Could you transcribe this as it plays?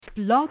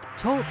Blog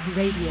Talk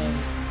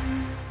Radio.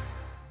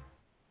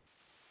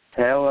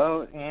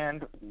 Hello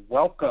and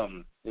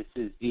welcome. This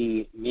is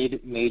the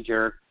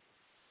Mid-Major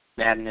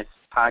Madness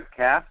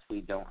podcast.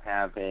 We don't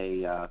have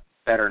a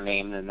better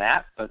name than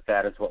that, but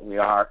that is what we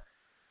are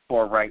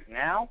for right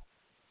now.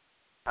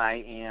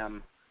 I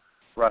am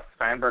Russ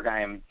Feinberg.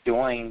 I am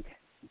joined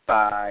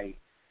by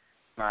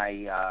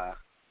my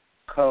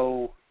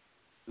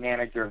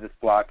co-manager of this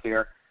blog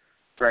here,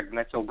 Greg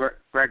Mitchell. Greg,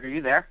 are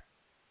you there?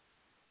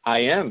 I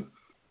am.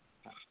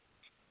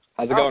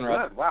 How's it going,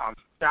 Russ? Good. Wow, I'm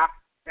shocked.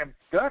 I'm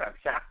good. I'm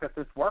shocked that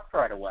this worked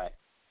right away.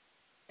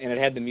 And it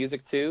had the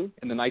music, too,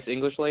 and the nice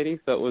English lady,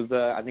 so it was.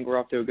 I think we're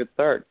off to a good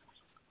start.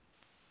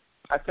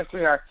 I think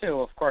we are,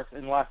 too, of course,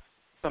 unless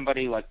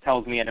somebody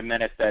tells me in a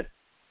minute that,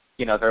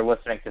 they're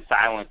listening to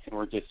silence and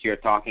we're just here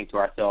talking to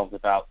ourselves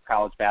about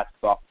college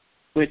basketball,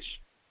 which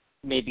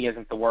maybe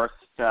isn't the worst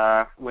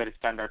way to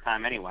spend our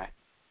time anyway.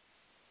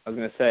 I was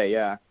going to say,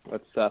 yeah,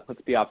 let's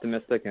be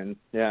optimistic and,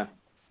 yeah.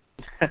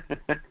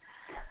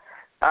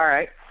 All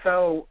right,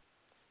 so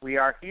we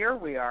are here.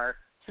 We are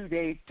 2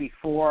 days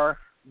before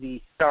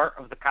the start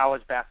of the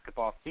college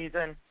basketball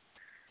season.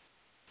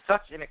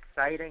 Such an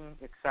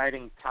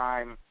exciting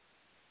time,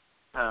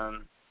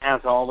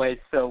 as always.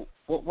 So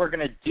what we're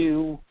going to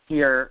do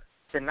here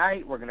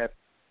tonight, we're going to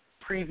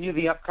preview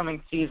the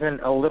upcoming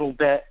season a little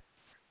bit,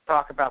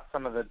 talk about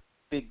some of the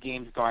big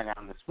games going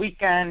on this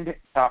weekend,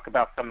 talk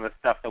about some of the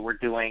stuff that we're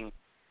doing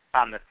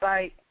on the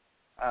site.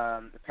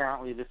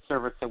 Apparently this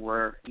service that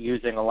we're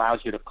using allows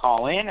you to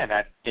call in, and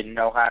I didn't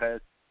know how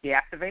to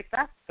deactivate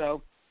that.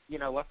 So,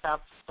 let's have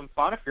some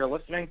fun. If you're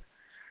listening,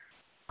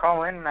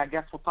 call in, and I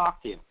guess we'll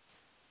talk to you.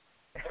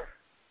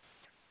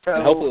 So,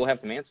 and hopefully we'll have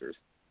some answers.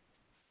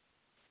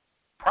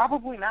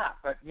 Probably not,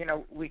 but,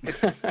 we could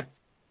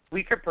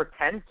we could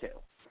pretend to.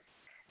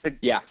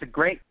 The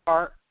great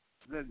part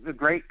the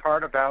great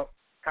part about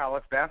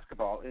college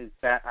basketball is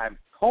that I'm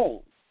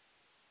told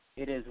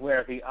it is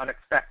where the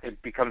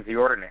unexpected becomes the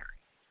ordinary.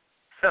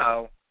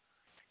 So,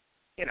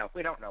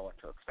 we don't know what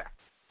to expect.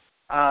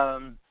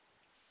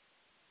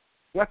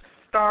 Let's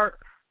start.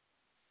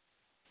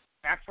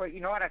 Actually,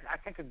 you know what? I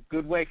think a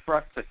good way for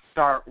us to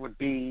start would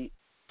be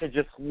to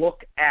just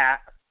look at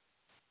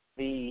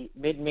the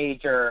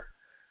mid-major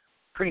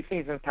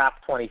preseason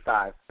top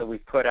 25 that we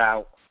put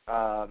out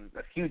a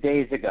few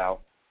days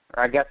ago,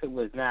 or I guess it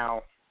was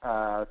now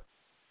a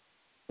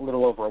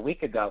little over a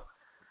week ago,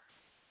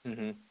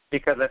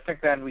 because I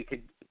think then we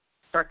could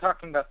start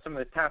talking about some of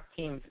the top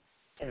teams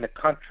in the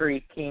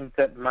country, teams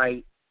that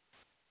might,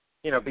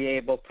 be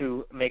able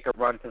to make a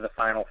run to the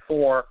Final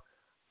Four,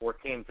 or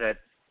teams that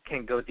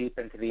can go deep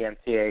into the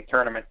NCAA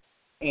tournament.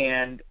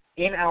 And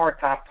in our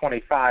top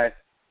 25,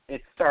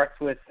 it starts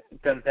with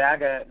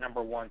Gonzaga at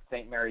number 1,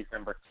 St. Mary's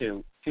number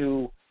 2,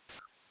 two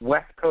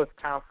West Coast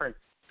Conference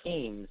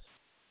teams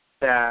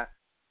that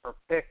are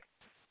picked,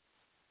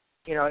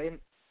 in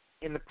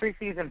the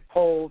preseason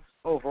polls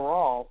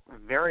overall,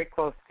 very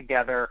close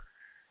together.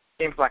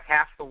 Seems like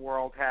half the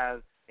world has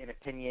an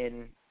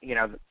opinion,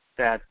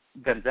 that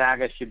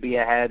Gonzaga should be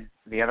ahead.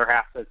 The other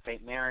half says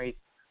St. Mary's.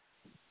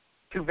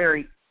 Two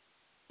very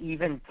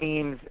even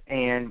teams.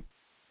 And,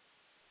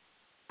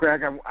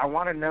 Greg, I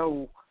want to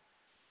know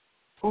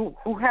who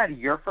had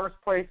your first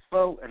place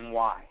vote and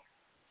why?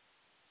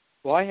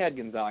 Well, I had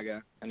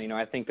Gonzaga, and,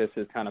 I think this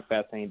is kind of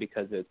fascinating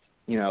because it's,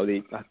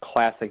 the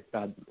classic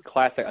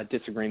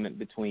disagreement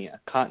between a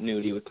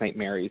continuity with St.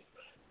 Mary's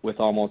with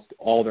almost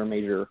all their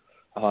major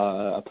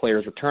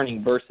players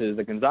returning versus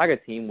the Gonzaga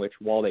team, which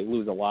while they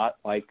lose a lot,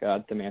 like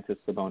Domantas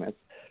Sabonis,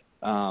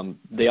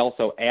 they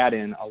also add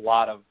in a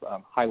lot of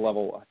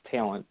high-level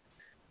talent,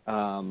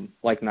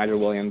 like Nigel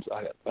Williams,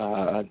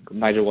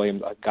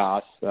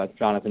 Goss,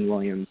 Jonathan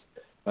Williams,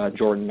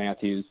 Jordan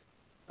Matthews.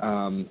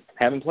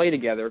 Haven't played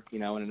together,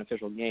 in an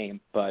official game,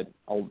 but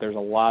there's a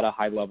lot of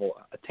high-level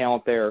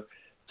talent there.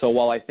 So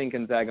while I think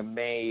Gonzaga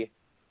may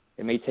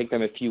take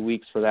them a few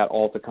weeks for that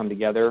all to come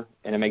together,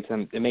 and it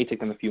may take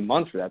them a few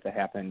months for that to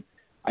happen,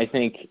 I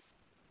think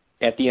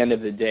at the end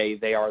of the day,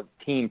 they are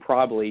the team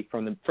probably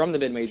from the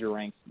mid-major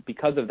ranks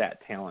because of that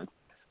talent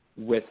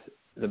with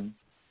the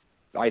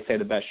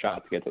best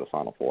shot to get to the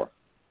Final Four.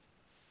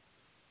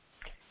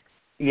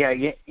 Yeah,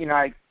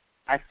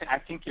 I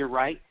think you're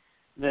right.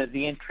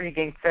 The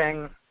intriguing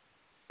thing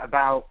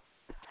about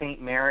St.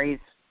 Mary's,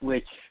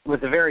 which was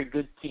a very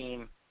good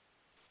team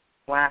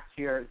last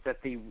year, is that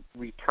they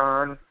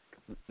return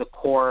the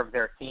core of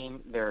their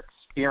team. They're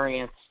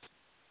experienced.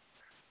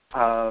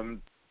 The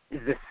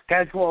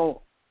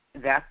schedule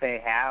that they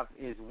have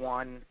is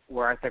one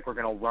where I think we're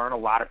going to learn a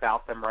lot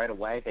about them right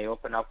away. They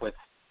open up with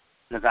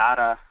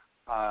Nevada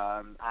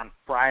on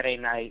Friday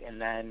night, and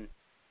then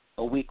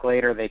a week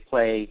later they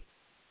play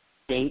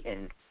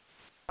Dayton.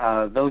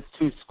 Those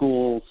two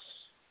schools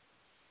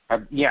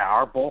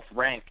are both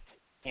ranked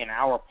in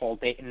our poll.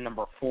 Dayton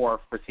number 4,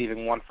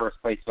 receiving 1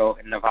 first-place vote,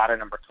 and Nevada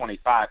number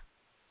 25.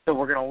 So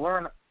we're going to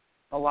learn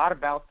a lot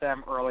about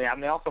them early on.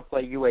 They also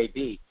play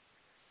UAB.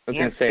 I was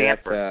going to say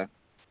Stanford.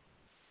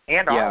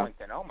 And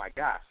Arlington. Oh, my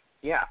gosh.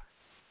 Yeah.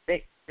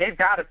 They they've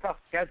got a tough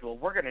schedule.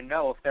 We're going to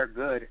know if they're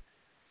good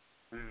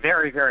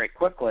very, very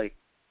quickly.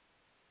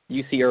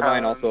 UC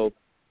Irvine also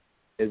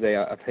is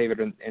a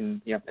favorite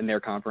in their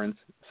conference.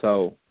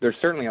 So there's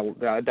certainly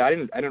I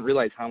didn't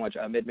realize how much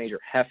mid-major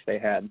heft they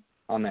had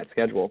on that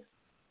schedule.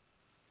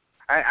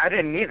 I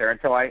didn't either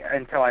until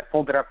I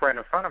pulled it up right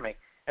in front of me.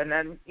 And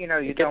then you go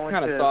into, it gets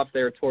kind of soft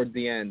there towards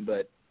the end,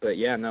 but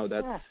yeah, no,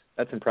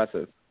 that's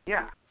impressive.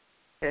 Yeah,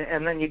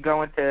 and then you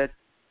go into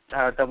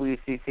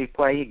WCC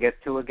play. You get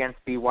 2 against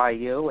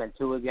BYU and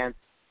 2 against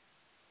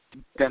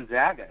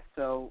Gonzaga.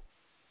 So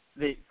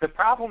the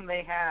problem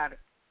they had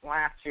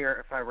last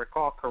year, if I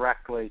recall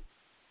correctly,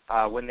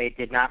 when they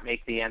did not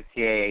make the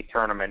NCAA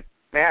tournament,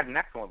 they had an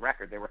excellent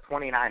record. They were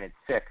 29-6,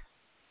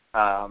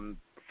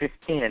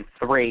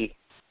 15-3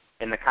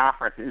 in the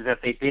conference. Is that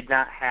they did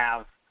not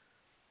have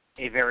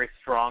a very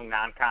strong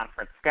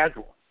non-conference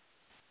schedule.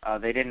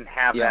 They didn't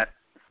have that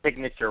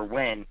signature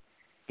win,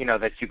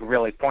 that you could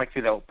really point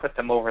to that will put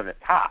them over the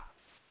top.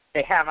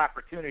 They have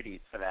opportunities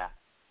for that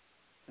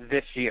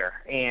this year,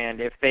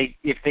 and if they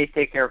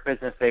take care of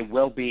business, they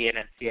will be an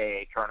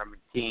NCAA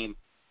tournament team.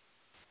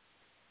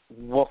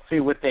 We'll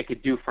see what they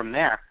could do from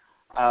there.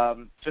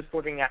 Just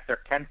looking at their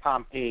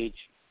KenPom page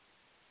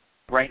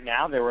right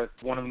now, they were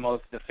one of the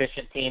most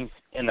efficient teams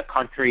in the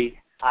country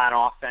on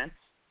offense,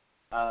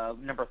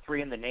 number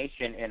 3 in the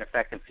nation in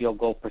effective field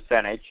goal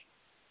percentage.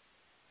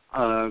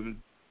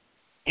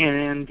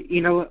 And,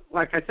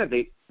 like I said,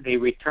 they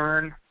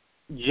return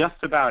just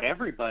about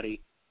everybody.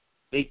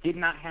 They did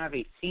not have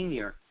a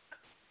senior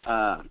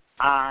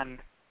on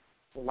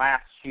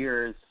last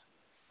year's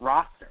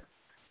roster.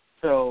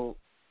 So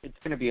it's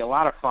going to be a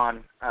lot of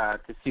fun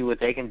to see what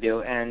they can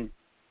do. And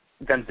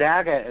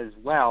Gonzaga as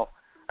well,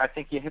 I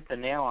think you hit the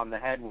nail on the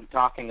head when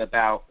talking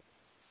about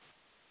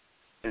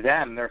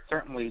them. They're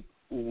certainly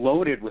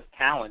loaded with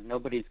talent.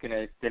 Nobody's going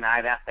to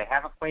deny that. They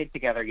haven't played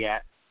together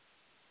yet.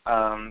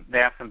 They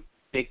have some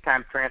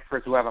big-time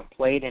transfers who haven't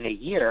played in a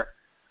year.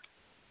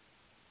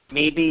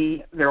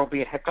 Maybe there will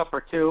be a hiccup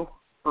or two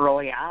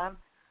early on,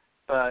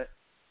 but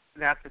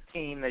that's a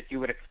team that you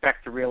would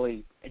expect to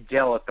really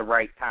gel at the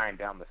right time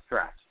down the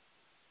stretch.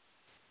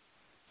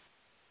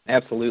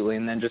 Absolutely.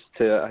 And then just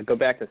to go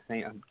back to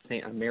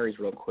St. Mary's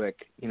real quick,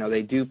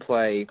 they do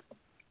play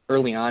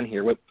early on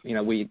here.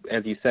 We,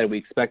 as you said, we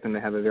expect them to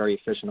have a very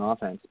efficient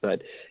offense,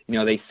 but,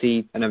 they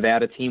see a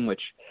Nevada team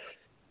which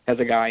has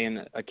a guy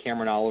in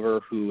Cameron Oliver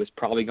who is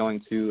probably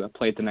going to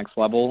play at the next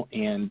level,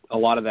 and a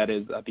lot of that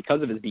is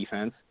because of his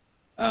defense.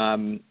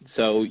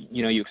 So,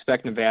 you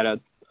expect Nevada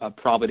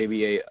probably to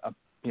be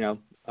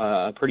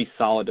a pretty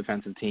solid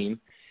defensive team.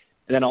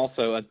 And then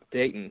also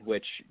Dayton,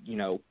 which,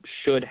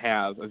 should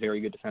have a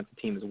very good defensive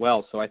team as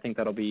well. So I think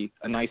that'll be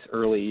a nice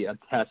early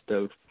test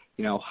of,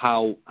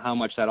 how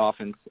much that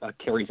offense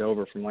carries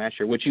over from last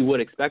year, which you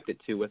would expect it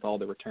to with all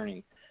the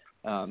returning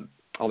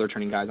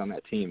guys on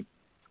that team.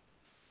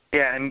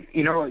 Yeah, and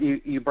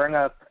you bring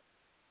up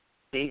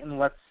Dayton.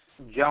 Let's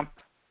jump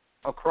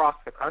across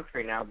the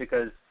country now,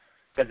 because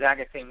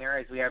Gonzaga, St.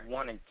 Mary's, we have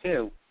 1 and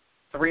 2.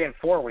 3 and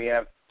 4, we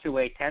have 2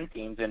 A-10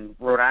 teams in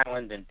Rhode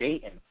Island and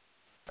Dayton.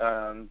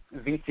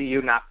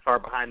 VCU not far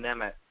behind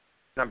them at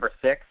number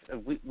 6.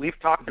 We've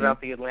talked about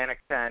the Atlantic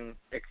 10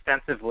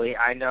 extensively.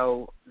 I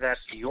know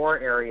that's your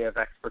area of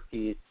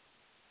expertise.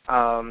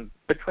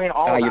 Between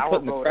all of you're our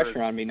putting voters, the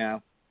pressure on me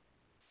now.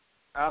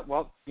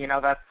 Well,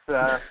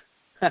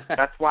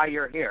 that's why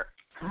you're here.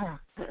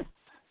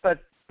 But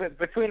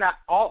between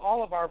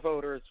all of our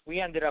voters, we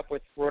ended up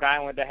with Rhode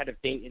Island ahead of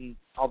Dayton,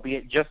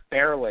 albeit just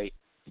barely.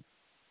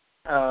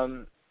 I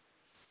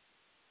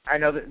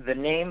know that the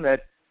name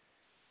that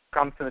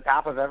comes to the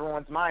top of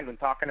everyone's mind when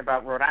talking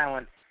about Rhode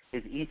Island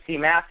is E.C.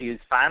 Matthews,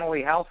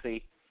 finally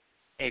healthy,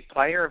 a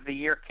Player of the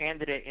Year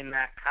candidate in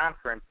that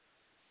conference.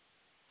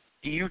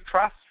 Do you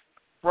trust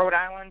Rhode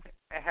Island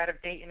ahead of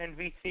Dayton and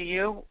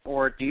VCU,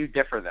 or do you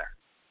differ there?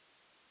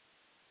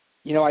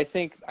 I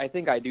think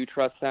I do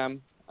trust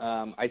them.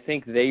 I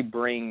think they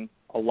bring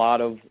a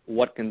lot of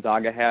what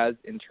Gonzaga has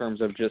in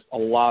terms of just a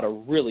lot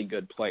of really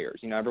good players.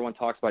 Everyone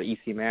talks about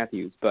E.C.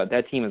 Matthews, but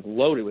that team is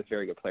loaded with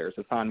very good players.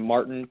 Hassan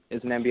Martin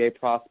is an NBA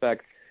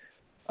prospect.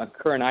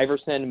 Curran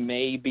Iverson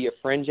may be a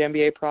fringe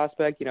NBA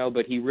prospect,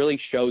 but he really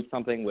showed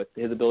something with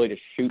his ability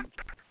to shoot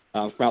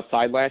from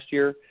outside last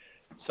year.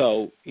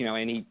 So,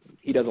 and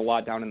he does a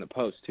lot down in the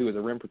post, too, as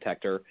a rim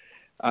protector.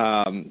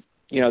 There's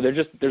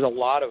a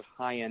lot of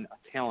high-end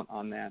talent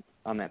on that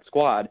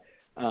squad.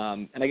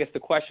 And I guess the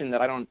question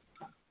that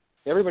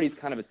everybody's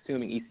kind of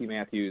assuming E.C.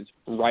 Matthews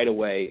right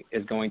away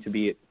is going to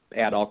be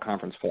at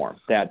all-conference form.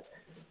 That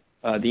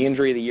the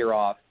injury, the year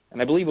off,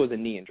 and I believe it was a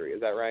knee injury. Is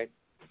that right?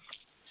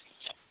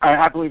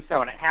 I believe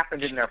so, and it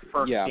happened in their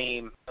first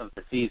game of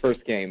the season.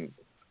 First game.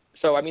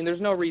 So,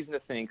 there's no reason to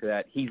think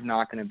that he's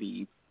not going to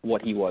be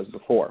what he was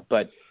before.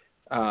 But,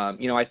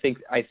 I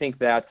think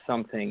that's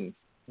something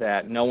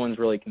that no one's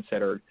really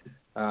considered.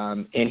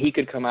 And he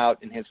could come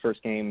out in his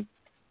first game,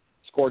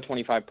 score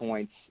 25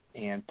 points,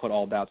 and put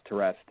all doubts to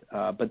rest.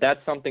 But that's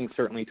something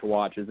certainly to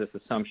watch, is this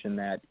assumption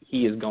that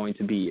he is going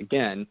to be,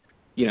 again,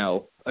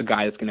 a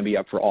guy that's going to be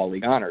up for all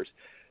league honors.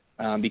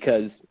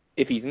 because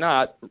if he's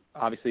not,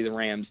 obviously the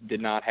Rams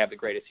did not have the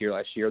greatest year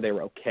last year. They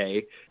were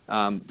okay,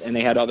 and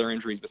they had other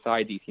injuries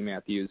besides D.T.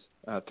 Matthews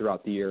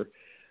throughout the year.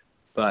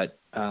 But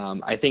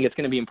I think it's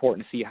going to be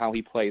important to see how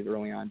he plays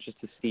early on, just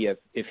to see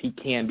if he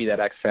can be that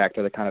X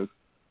factor that kind of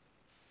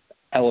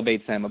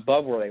elevates them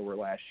above where they were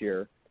last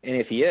year. And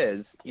if he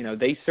is,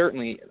 they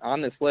certainly,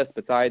 on this list,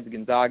 besides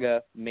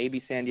Gonzaga,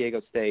 maybe San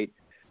Diego State,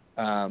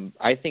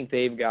 I think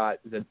they've got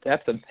the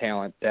depth of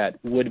talent that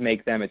would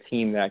make them a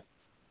team that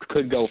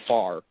could go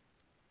far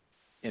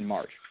in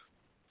March.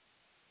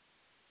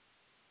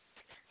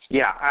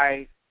 Yeah,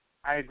 I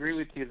agree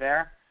with you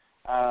there.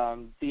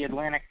 The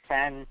Atlantic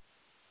 10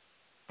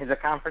 is a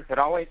conference that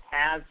always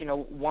has,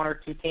 one or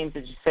two teams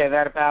that you say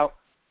that about.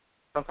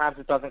 Sometimes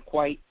it doesn't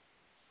quite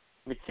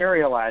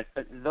materialize,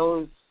 but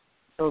those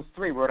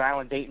three, Rhode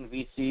Island, Dayton,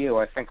 VCU,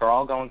 I think are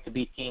all going to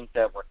be teams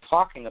that we're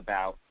talking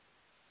about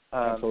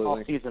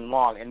all season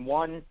long. And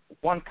one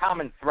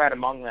common thread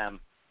among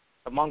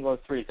those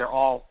three is they're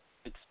all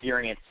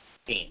experienced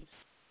teams.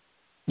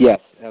 Yes,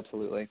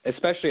 absolutely,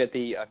 especially at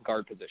the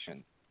guard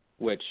position,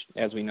 which,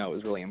 as we know,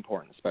 is really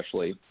important,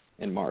 especially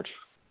in March.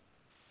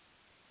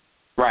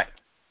 Right.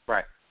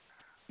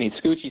 I mean,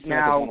 Scoochie Smith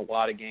has won a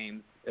lot of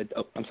games.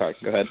 I'm sorry,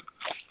 go ahead.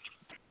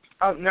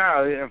 Oh,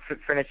 no,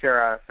 finish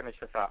your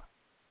thought.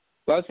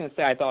 Well, I was going to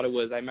say, I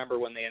remember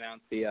when they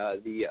announced the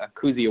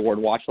Cousy Award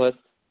watch list,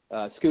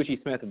 Scoochie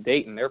Smith of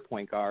Dayton, their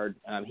point guard,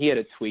 he had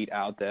a tweet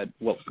out that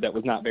was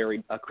not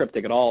very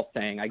cryptic at all,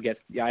 saying,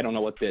 I don't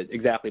know what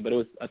exactly, but it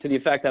was to the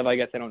effect of, I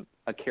guess I don't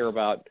care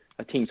about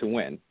a team to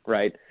win,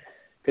 right?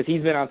 Because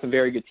he's been on some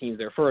very good teams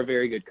there for a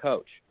very good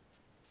coach.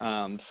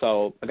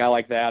 So a guy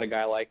like that, a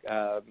guy like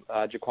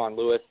Jaquan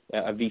Lewis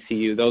of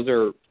VCU, those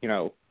are,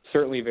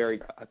 certainly very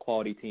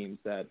quality teams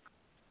that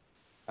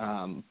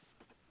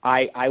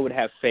I would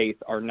have faith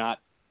are not,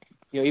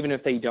 even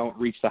if they don't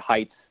reach the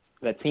heights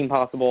that seem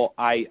possible,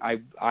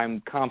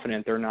 I'm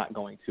confident they're not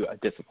going to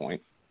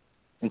disappoint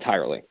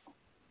entirely.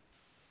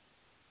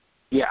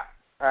 Yeah,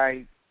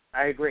 I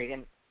agree.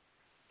 And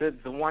the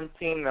one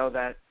team, though,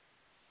 that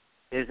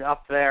is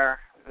up there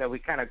that we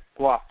kind of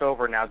glossed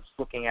over now, just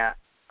looking at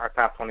our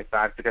top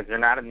 25, because they're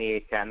not in the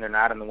A-10, they're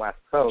not in the West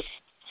Coast.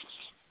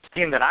 The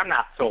team that I'm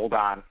not sold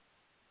on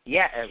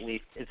yet, at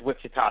least, is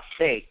Wichita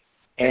State.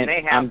 And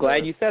they have I'm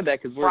glad you said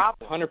that, because we're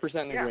 100%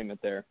 in agreement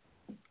there.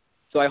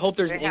 So I hope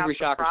there's an Angry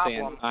Shockers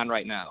fan on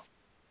right now,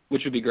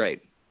 which would be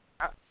great.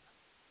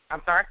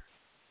 I'm sorry?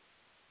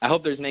 I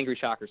hope there's an Angry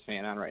Shockers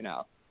fan on right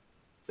now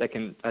that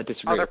can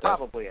disagree with that.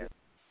 Probably is.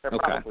 There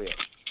probably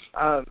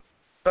is.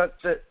 But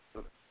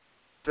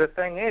the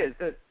thing is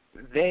that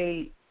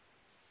they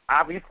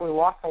obviously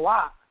lost a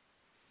lot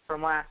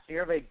from last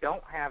year. They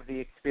don't have the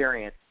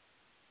experience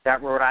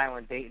that Rhode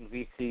Island, Dayton,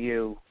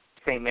 VCU,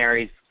 St.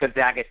 Mary's,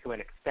 Gonzaga to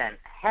an extent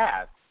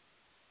have.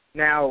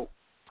 Now,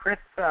 Chris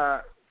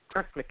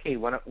McKee,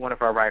 one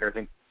of our writers,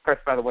 and Chris,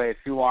 by the way, if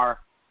you are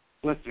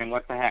listening,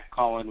 what the heck,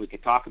 call in, we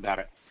could talk about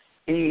it.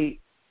 He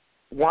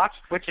watched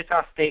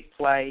Wichita State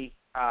play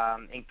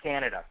in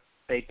Canada.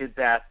 They did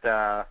that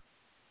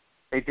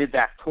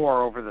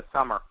tour over the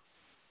summer.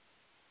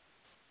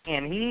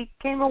 And he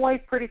came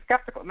away pretty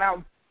skeptical.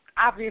 Now,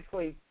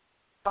 obviously,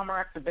 summer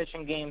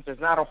exhibition games, there's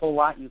not a whole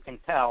lot you can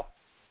tell.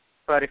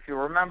 But if you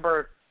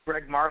remember,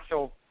 Greg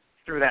Marshall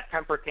threw that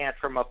temper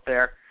tantrum up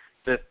there.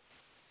 The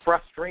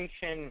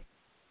frustration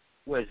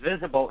was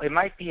visible. It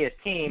might be a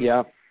team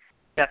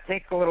that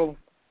takes a little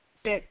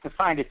bit to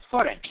find its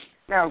footing.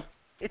 Now,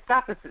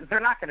 they're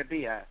not going to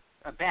be a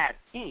bad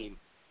team.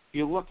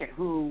 You look at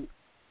who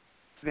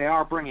they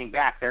are bringing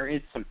back. There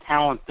is some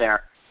talent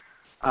there.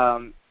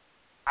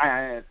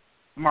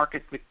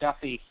 Marcus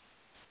McDuffie,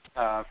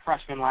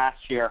 freshman last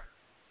year,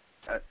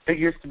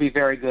 figures to be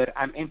very good.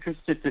 I'm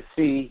interested to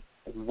see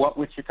what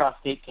Wichita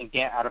State can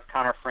get out of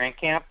Connor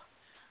Frankamp.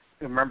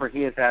 Remember,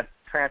 he is that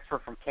transfer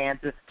from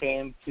Kansas,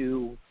 came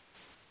to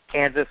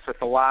Kansas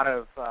with a lot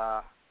of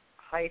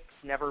hype,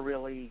 never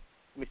really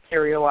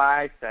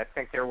materialized. I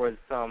think there was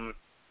some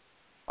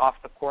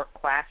off-the-court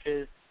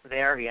clashes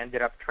there. He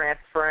ended up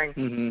transferring.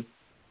 Mm-hmm.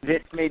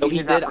 This may be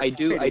his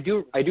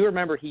opportunity. I do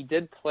remember he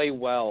did play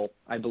well,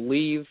 I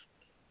believe,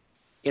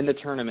 in the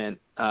tournament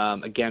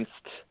against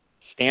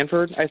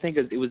Stanford. I think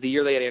it was the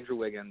year they had Andrew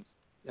Wiggins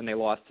and they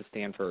lost to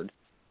Stanford.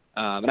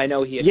 And I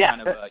know he had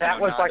kind of that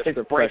was like his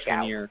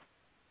freshman year.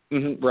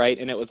 Mm-hmm, right,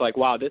 and it was like,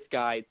 wow, this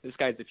guy's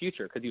the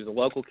future, because he was a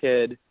local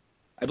kid.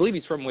 I believe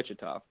he's from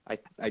Wichita. I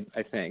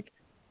think.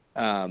 He's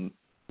from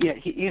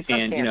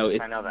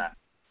Kansas. I know that.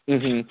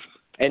 Mm-hmm.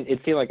 And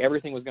it seemed like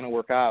everything was going to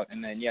work out,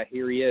 and then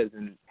here he is,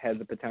 and has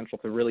the potential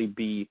to really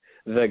be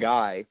the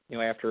guy.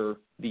 After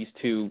these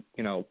two,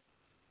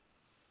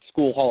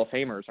 school Hall of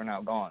Famers are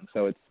now gone.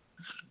 So it's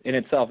in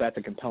itself, that's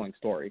a compelling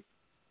story.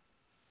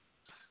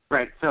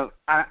 Right. So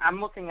I'm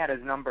looking at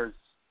his numbers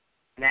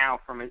now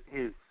from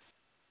his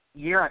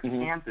year at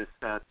Kansas,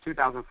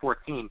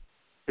 2014.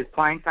 His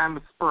playing time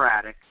was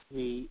sporadic.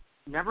 He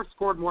never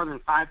scored more than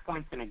 5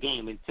 points in a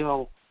game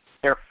until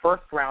their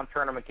first-round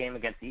tournament game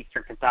against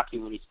Eastern Kentucky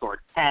when he scored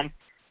 10.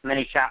 And then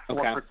he shot 4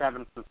 Okay. for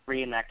 7 for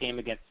 3 in that game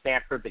against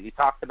Stanford that you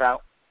talked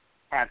about,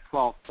 had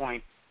 12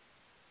 points,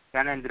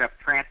 then ended up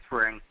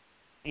transferring.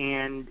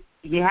 And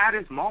he had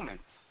his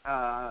moments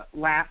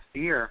last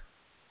year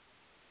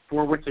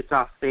for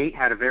Wichita State,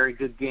 had a very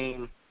good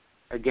game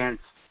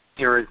against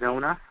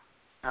Arizona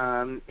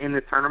in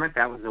the tournament.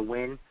 That was a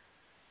win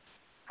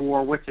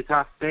for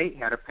Wichita State.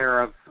 Had a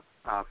pair of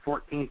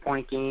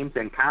 14-point games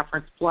in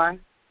conference play.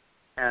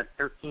 Had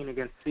 13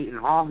 against Seton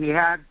Hall. He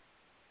had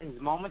his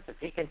moments. If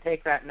he can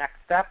take that next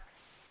step,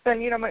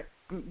 then,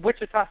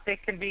 Wichita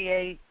State can be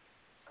a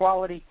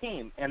quality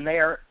team. And they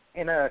are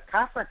in a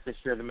conference this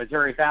year, the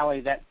Missouri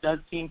Valley, that does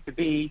seem to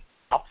be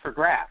up for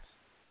grabs.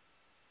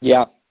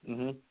 Yeah.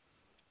 Mm-hmm.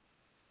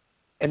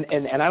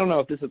 And I don't know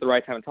if this is the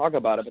right time to talk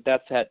about it, but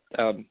that's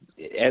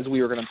as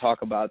we were going to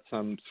talk about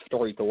some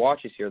stories to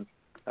watch this year,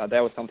 that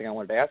was something I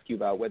wanted to ask you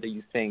about, whether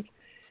you think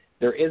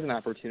there is an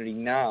opportunity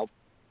now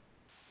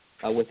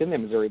within the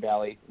Missouri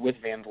Valley with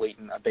Van Vliet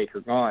and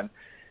Baker gone.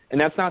 And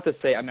that's not to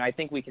say, I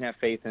think we can have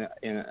faith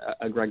in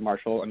Greg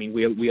Marshall. I mean,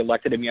 we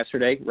elected him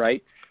yesterday,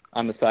 right,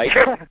 on the site.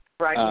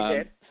 Right, we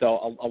did.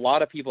 So a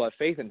lot of people have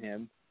faith in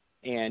him.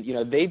 And,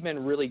 they've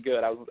been really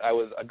good. I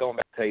was going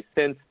back to say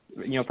since,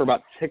 for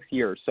about 6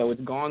 years. So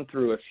it's gone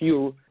through a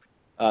few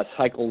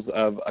cycles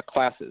of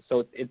classes.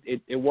 So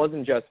it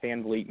wasn't just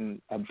Van Vliet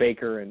and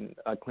Baker and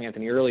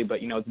Clanthony early, but,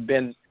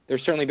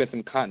 there's certainly been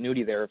some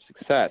continuity there of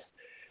success.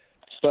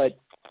 But,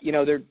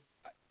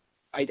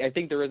 I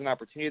think there is an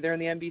opportunity there in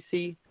the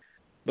NBC.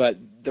 But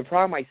the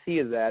problem I see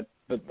is that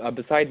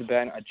besides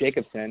Ben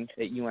Jacobson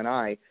at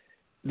UNI,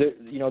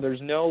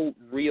 there's no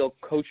real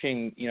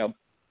coaching,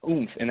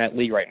 oomph in that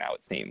league right now,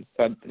 it seems.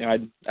 So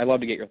I'd love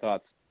to get your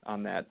thoughts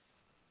on that.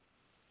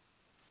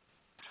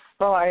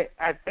 Well, I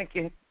think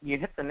you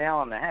hit the nail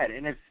on the head.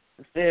 And if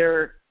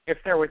there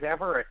was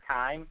ever a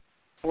time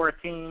for a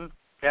team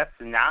that's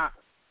not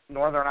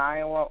Northern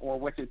Iowa or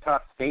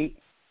Wichita State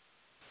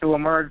to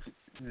emerge,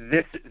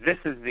 this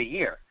is the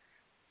year.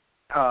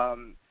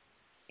 And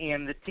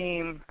the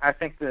team, I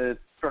think the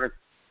sort of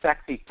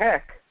sexy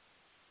pick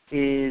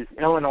is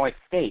Illinois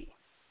State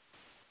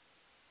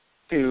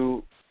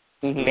to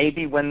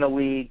maybe win the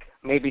league,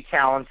 maybe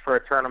challenge for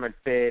a tournament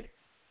bid,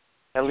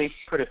 at least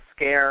put a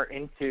scare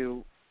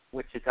into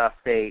Wichita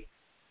State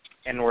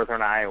and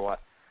Northern Iowa.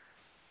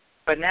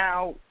 But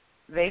now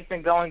they've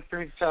been going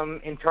through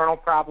some internal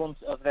problems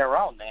of their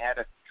own. They had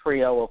a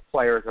trio of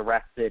players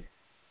arrested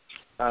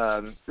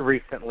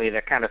recently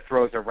that kind of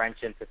throws a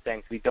wrench into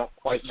things. We don't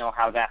quite know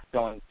how that's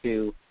going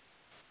to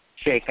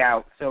shake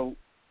out. So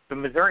the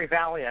Missouri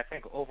Valley, I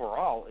think,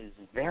 overall is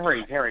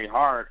very, very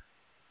hard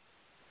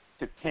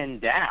to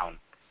pin down.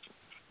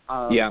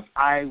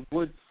 I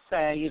would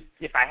say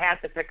if I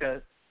had to pick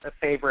a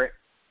favorite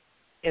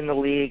in the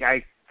league,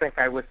 I think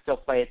I would still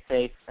play it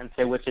safe and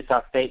say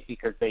Wichita State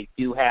because they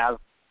do have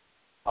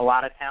a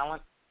lot of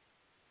talent.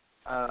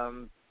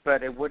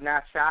 But it would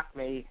not shock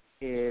me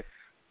if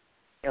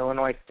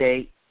Illinois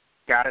State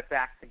got its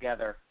act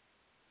together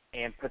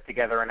and put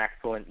together an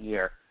excellent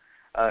year.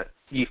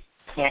 You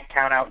can't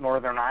count out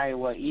Northern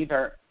Iowa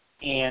either.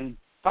 And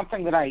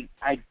something that I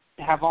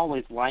have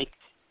always liked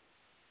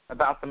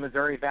about the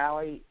Missouri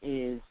Valley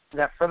is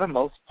that for the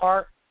most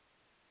part,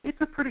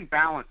 it's a pretty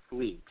balanced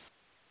league.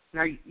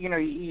 Now,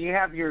 you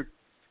have your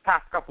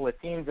top couple of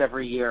teams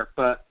every year,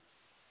 but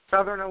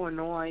Southern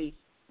Illinois,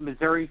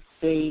 Missouri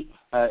State,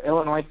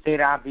 Illinois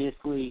State,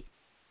 obviously,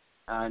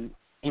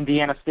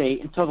 Indiana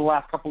State, until the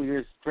last couple of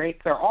years straight,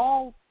 they're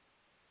all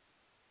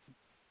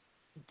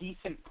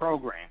decent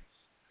programs.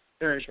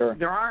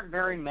 There aren't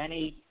very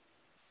many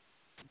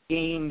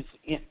games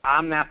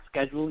on that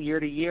schedule year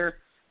to year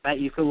that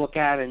you could look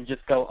at and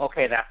just go,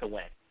 okay, that's a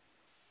win.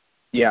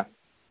 Yeah.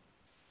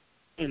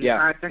 And yeah,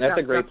 I think that's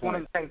a great that's point. one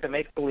of the things that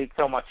makes the league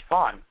so much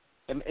fun.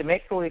 It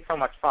makes the league so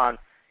much fun,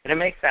 and it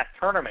makes that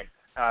tournament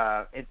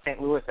in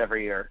St. Louis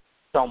every year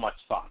so much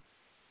fun.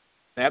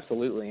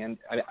 Absolutely, and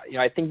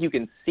I think you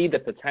can see the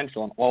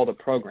potential in all the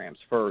programs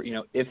for,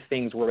 if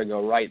things were to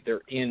go right,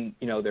 they're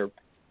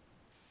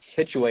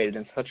situated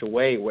in such a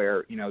way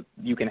where,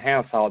 you can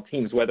have solid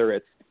teams, whether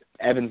it's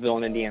Evansville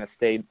and Indiana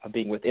State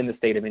being within the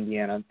state of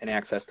Indiana and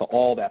access to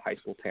all that high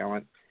school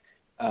talent.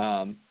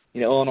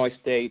 Illinois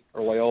State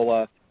or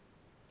Loyola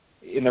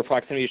in their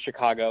proximity to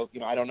Chicago,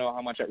 I don't know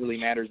how much that really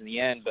matters in the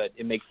end, but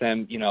it makes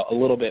them, a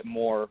little bit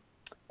more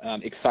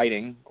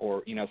exciting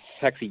or,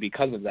 sexy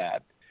because of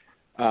that.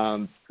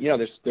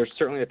 There's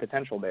certainly the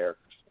potential there,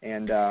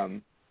 and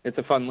it's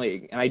a fun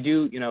league. And I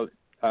do,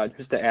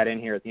 just to add in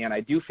here at the end, I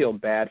do feel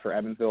bad for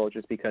Evansville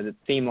just because it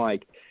seemed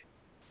like,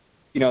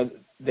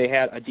 they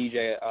had a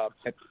DJ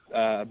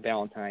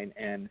Valentine,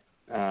 and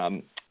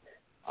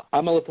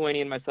I'm a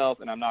Lithuanian myself,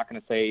 and I'm not going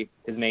to say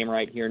his name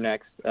right here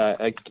next.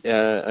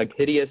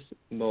 Akidius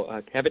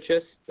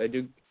Kevicius. Did I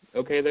do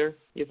okay there,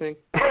 you think?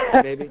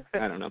 Maybe?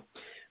 I don't know.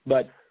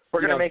 But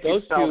we're going to make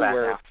you spell that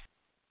now.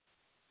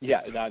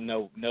 Yeah,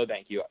 no,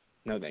 thank you.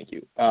 No, thank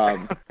you. I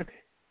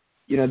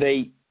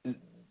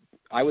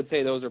would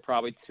say those are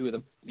probably two of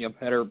the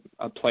better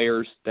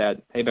players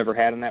that they've ever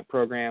had in that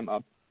program.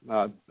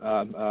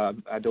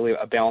 I believe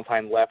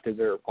Valentine left as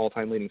their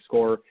all-time leading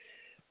scorer.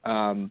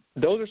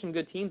 Those are some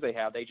good teams they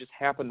have. They just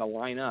happen to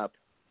line up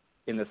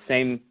in the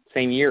same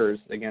years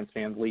against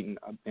Van Vliet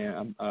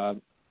and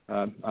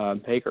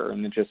Baker,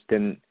 and it just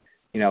didn't,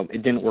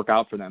 it didn't work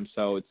out for them.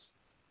 So it's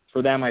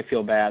for them. I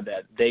feel bad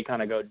that they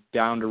kind of go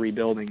down to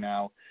rebuilding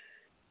now.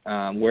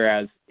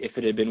 Whereas if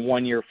it had been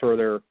 1 year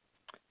further,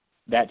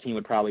 that team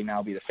would probably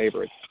now be the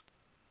favorite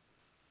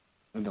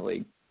in the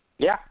league.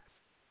 Yeah,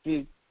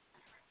 you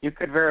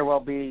could very well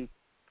be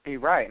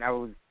right. And I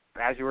was,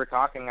 as you were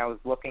talking, I was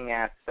looking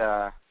at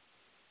that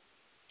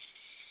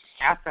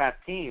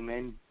team,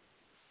 and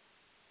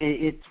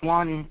it's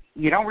one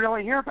you don't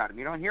really hear about them.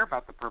 You don't hear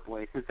about the Purple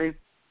Aces. They've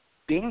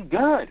been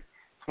good.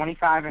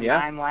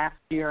 25-9 last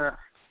year,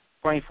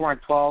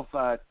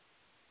 24-12.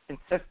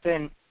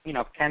 Consistent,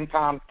 Ken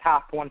Tom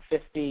top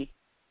 150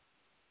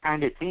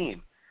 kind of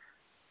team.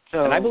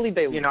 So, and I believe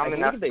they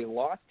they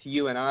lost to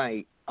you and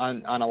I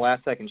on a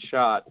last-second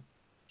shot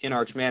in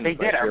Arch Madness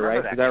last year, right?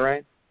 Is that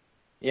right?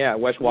 Yeah,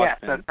 West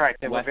Washington. Yes, that's right.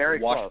 They were very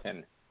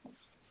Washington.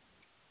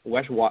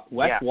 close.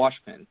 West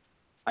Washington.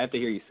 I have to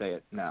hear you say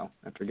it now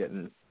after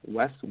getting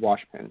West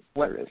Washington.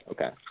 There it is.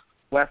 Okay.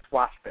 West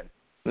Washington.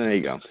 There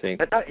you go. See.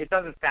 It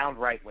doesn't sound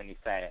right when you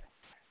say it.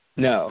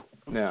 No.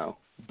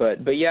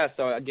 But yeah,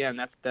 so again,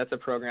 that's a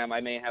program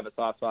I may have a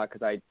soft spot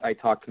because I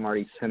talked to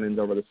Marty Simmons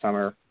over the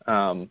summer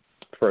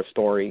for a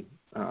story.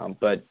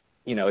 But,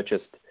 it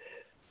just,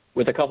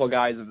 with a couple of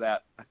guys of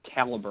that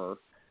caliber,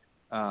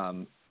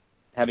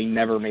 having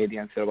never made the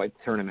NCAA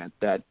tournament,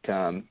 that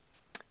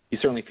you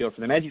certainly feel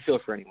for them, as you feel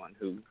for anyone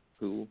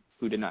who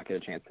did not get a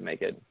chance to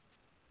make it.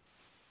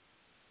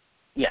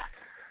 Yeah,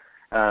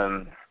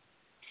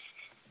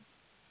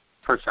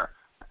 for sure.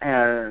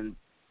 And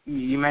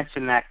you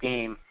mentioned that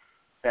game,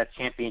 that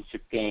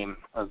championship game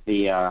of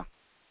the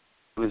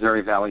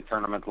Missouri Valley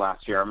tournament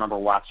last year. I remember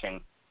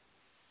watching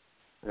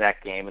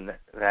that game and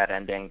that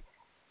ending.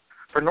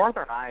 For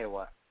Northern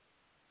Iowa,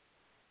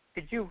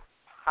 could you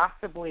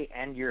possibly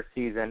end your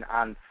season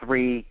on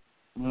 3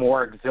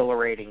 more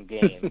exhilarating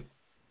games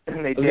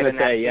than they did in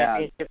that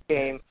championship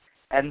game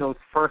and those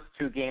first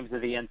 2 games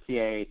of the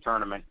NCAA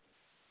tournament?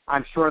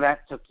 I'm sure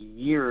that took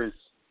years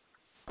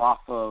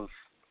off of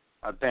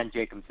Ben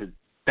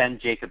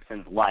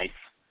Jacobson's life,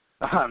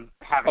 having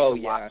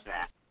to watch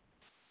that.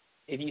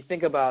 If you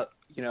think about,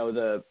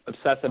 the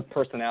obsessive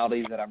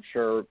personalities that I'm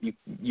sure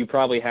you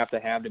probably have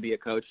to be a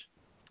coach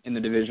in the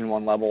Division I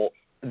level,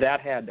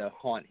 that had to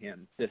haunt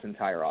him this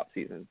entire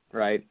offseason,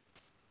 right?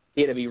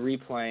 He had to be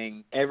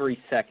replaying every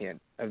second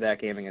of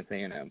that game against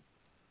A&M.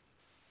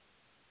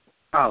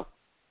 Oh,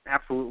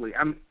 absolutely.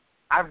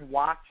 I've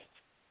watched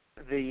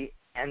the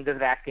end of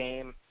that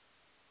game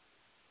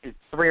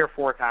 3 or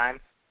 4 times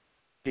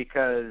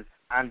because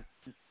I'm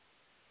just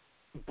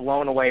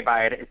blown away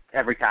by it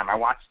every time. I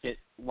watched it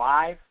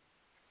live,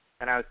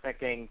 and I was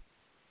thinking,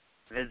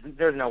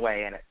 there's no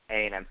way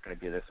A&M's going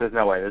to do this. There's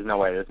no way.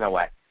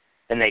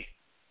 And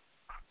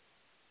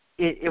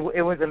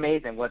it was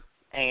amazing what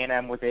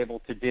A&M was able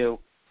to do.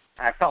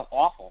 And I felt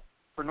awful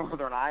for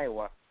Northern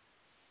Iowa.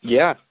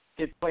 Yeah.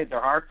 Kids played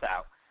their hearts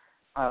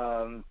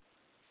out.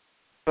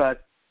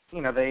 But,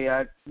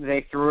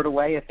 they threw it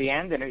away at the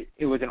end, and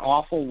it was an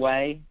awful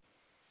way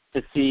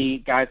to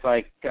see guys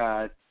like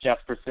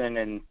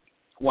Jesperson and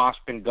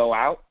Washpin go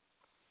out.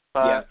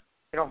 But,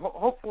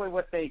 hopefully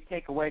what they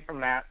take away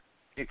from that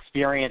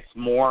experience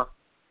more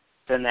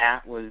than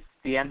that was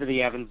the end of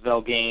the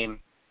Evansville game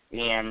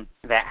and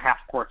that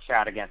half-court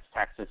shot against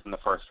Texas in the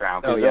first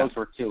round. Those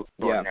were 2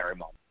 extraordinary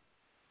moments.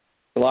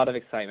 A lot of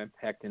excitement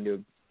packed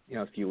into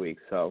a few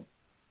weeks. So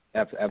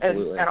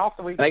absolutely. And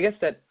also I guess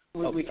that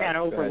we can't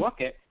overlook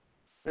it.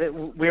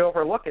 We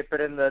overlook it, but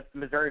in the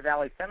Missouri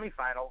Valley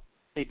semifinals,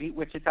 they beat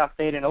Wichita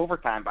State in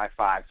overtime by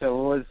 5. So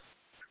it was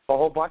a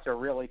whole bunch of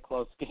really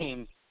close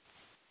games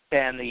to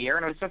end the year,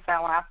 and it was just that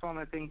last one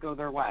that didn't go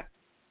their way.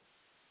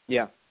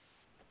 Yeah.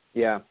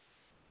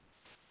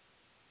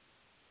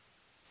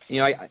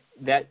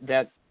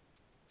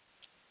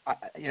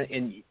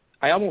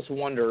 I almost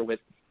wonder with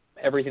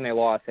everything they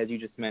lost, as you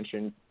just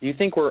mentioned, do you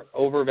think we're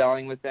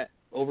overvaluing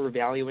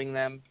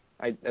them?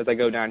 As I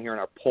go down here in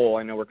our poll,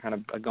 I know we're kind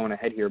of going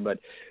ahead here, but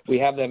we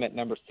have them at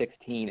number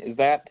 16. Is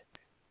that,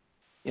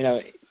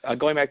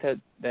 going back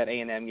to that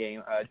A&M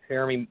game,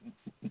 Jeremy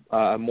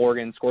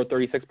Morgan scored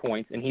 36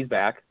 points, and he's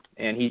back,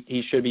 and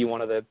he should be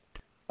one of the,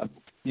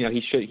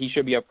 he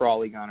should be up for all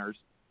league honors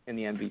in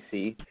the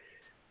NBC.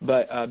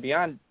 But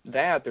beyond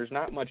that, there's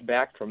not much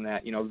back from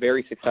that,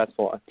 very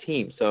successful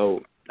team.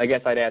 So I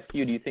guess I'd ask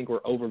you, do you think we're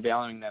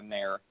overvaluing them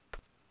there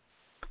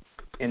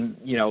and,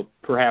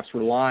 perhaps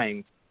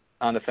relying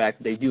on the fact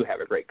that they do have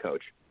a great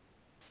coach?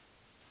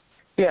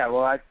 Yeah,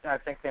 well, I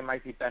think they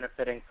might be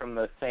benefiting from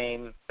the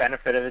same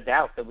benefit of the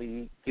doubt that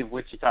we give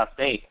Wichita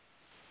State.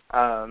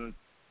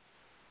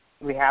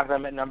 We have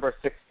them at number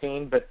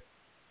 16, but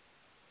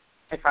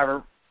if I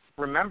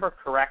remember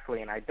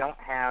correctly, and I don't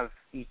have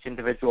each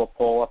individual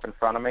poll up in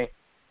front of me,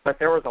 but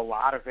there was a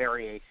lot of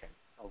variation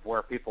of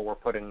where people were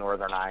putting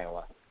Northern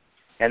Iowa.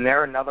 And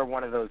they're another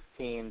one of those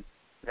teams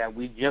that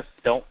we just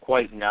don't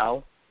quite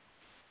know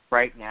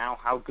right now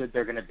how good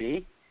they're going to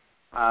be.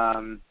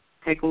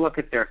 Take a look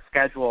at their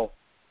schedule.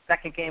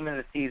 Second game of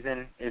the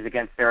season is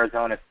against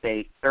Arizona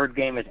State. Third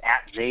game is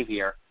at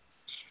Xavier.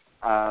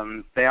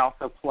 They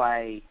also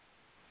play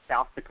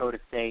South Dakota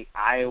State,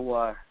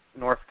 Iowa,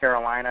 North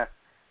Carolina.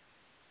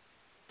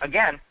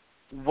 Again,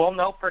 we'll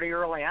know pretty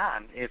early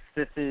on if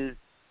this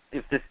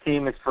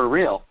team is for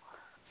real.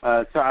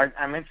 So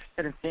I'm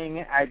interested in seeing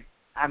it.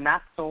 I'm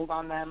not sold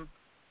on them,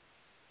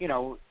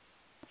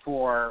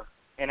 for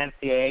an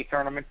NCAA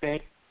tournament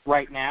bid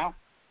right now,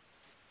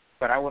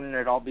 but I wouldn't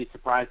at all be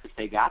surprised if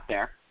they got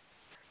there.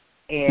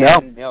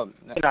 And, no,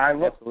 I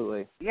look,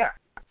 absolutely. Yeah.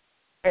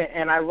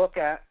 And I look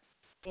at,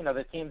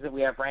 the teams that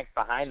we have ranked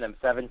behind them,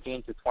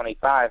 17 to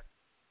 25.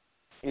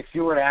 If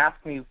you were to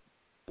ask me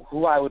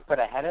who I would put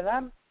ahead of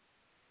them,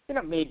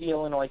 maybe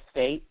Illinois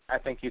State. I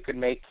think you could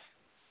make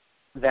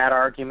that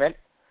argument.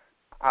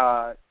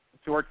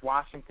 George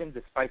Washington,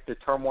 despite the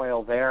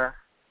turmoil there,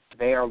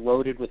 they are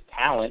loaded with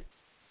talent.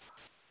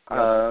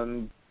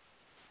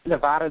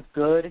 Nevada's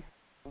good.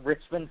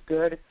 Richmond's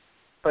good.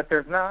 But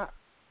I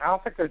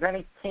don't think there's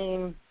any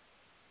team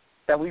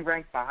that we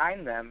rank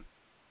behind them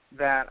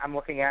that I'm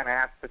looking at and I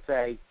have to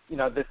say,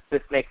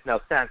 this makes no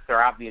sense.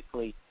 They're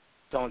obviously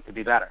going to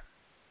be better.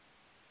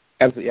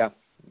 Absolutely, yeah.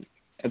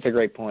 That's a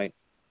great point.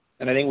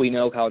 And I think we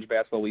know college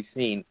basketball we've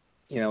seen,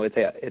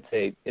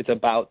 it's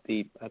about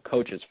the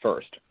coaches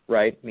first,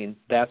 right? I mean,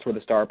 that's where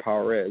the star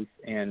power is,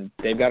 and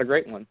they've got a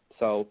great one.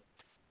 So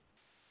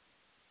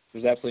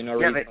there's absolutely no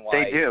reason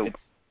why. They do.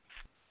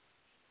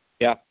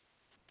 Yeah.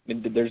 I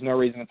mean, there's no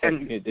reason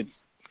it's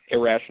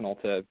irrational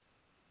to.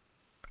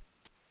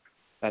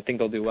 I think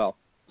they'll do well,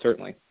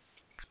 certainly.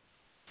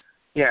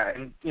 Yeah,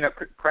 and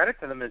credit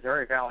to the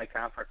Missouri Valley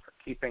Conference for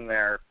keeping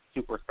their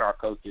superstar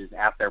coaches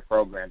at their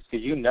programs,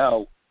 because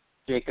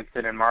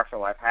Jacobson and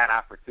Marshall have had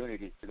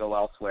opportunities to go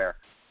elsewhere,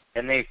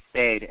 and they've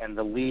stayed, and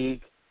the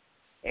league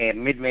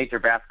and mid-major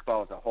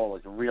basketball as a whole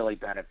has really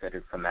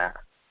benefited from that.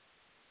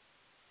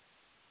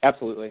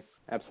 Absolutely.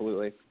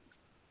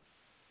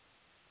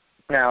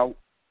 Now,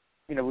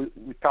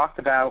 we talked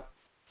about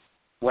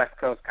West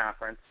Coast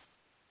Conference,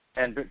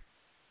 and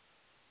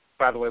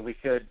by the way, we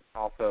should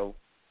also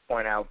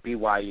point out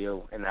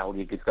BYU in that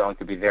league is going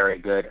to be very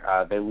good.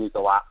 They lose a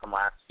lot from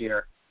last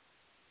year.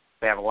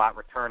 They have a lot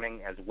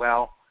returning as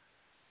well.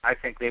 I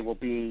think they will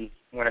be,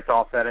 when it's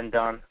all said and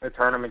done, a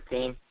tournament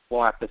team.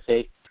 We'll have to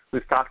see.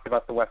 We've talked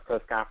about the West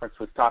Coast Conference.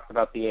 We've talked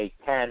about the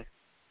A-10.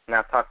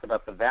 Now talked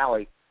about the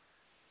Valley.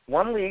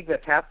 One league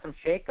that's had some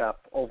shakeup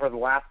over the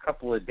last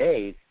couple of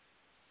days,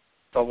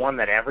 but one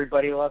that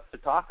everybody loves to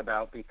talk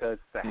about because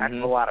it's a heck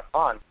of a lot of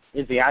fun,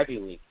 is the Ivy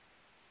League.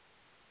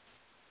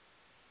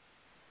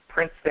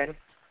 Princeton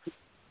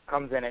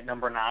comes in at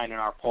number 9 in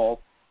our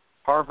poll.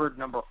 Harvard,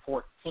 number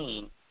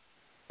 14.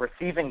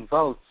 Receiving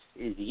votes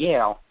is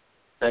Yale,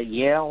 but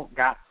Yale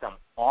got some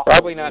awful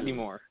Probably not news.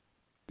 Anymore.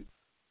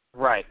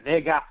 Right.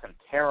 They got some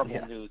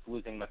terrible news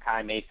losing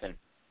Mekhi Mason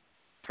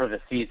for the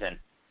season.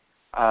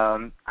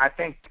 I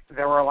think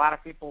there were a lot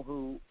of people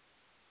who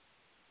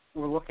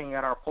were looking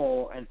at our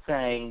poll and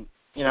saying,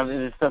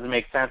 this doesn't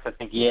make sense. I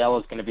think Yale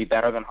is going to be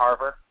better than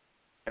Harvard,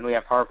 and we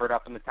have Harvard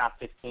up in the top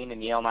 15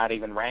 and Yale not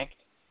even ranked.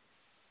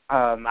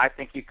 I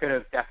think you could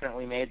have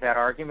definitely made that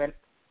argument.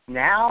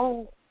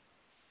 Now,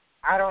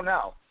 I don't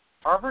know.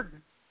 Harvard's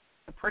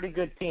a pretty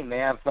good team. They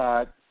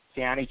have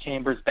Gianni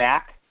Chambers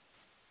back.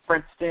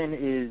 Princeton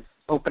is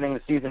opening the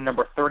season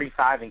number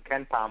 35 in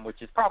KenPom,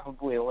 which is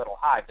probably a little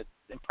high, but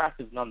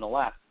impressive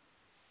nonetheless.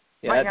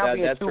 Yeah,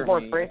 that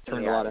certainly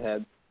turned a lot of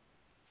heads.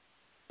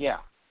 Yeah.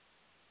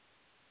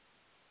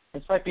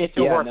 This might be a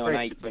two-horse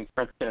race between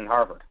Princeton and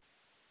Harvard.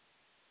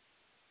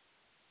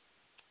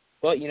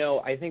 Well,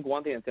 I think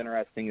one thing that's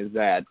interesting is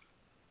that,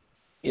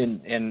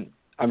 and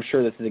I'm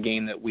sure this is a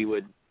game that we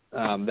would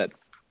that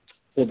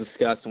we'll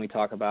discuss when we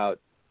talk about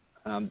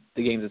the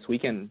games this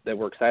weekend that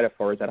we're excited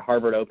for, is that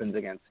Harvard opens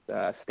against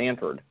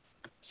Stanford.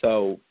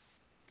 So,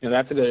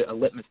 that's a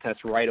litmus test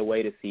right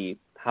away to see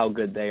how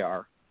good they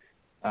are.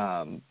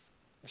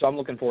 So I'm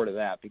looking forward to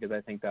that because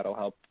I think that'll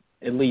help.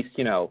 At least,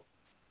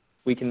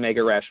 we can make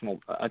irrational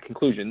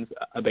conclusions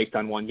based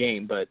on one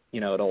game, but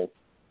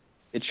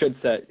it should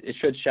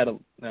shed a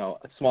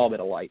small bit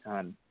of light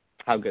on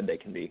how good they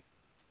can be.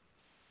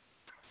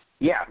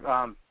 Yeah,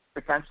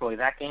 potentially.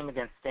 That game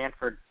against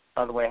Stanford,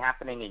 by the way,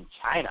 happening in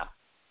China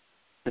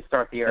to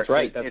start the year. That's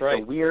right. It's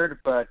a weird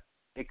but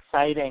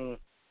exciting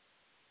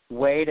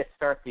way to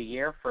start the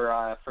year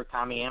for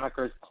Tommy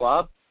Amaker's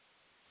club.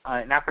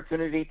 An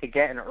opportunity to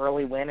get an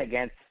early win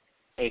against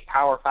a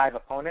Power 5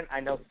 opponent. I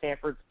know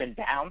Stanford's been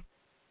down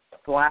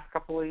the last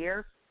couple of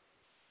years,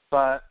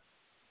 but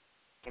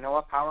you know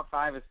what? Power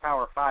 5 is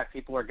Power 5.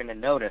 People are going to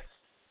notice,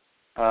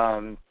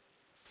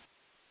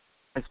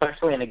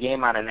 especially in a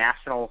game on a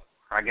national,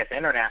 or I guess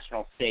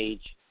international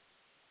stage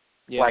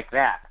like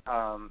that.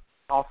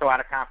 Also out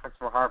of conference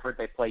for Harvard,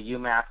 they play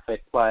UMass.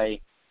 They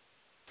play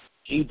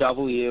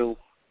GW.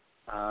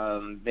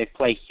 They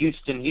play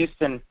Houston.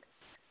 Houston,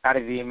 out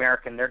of the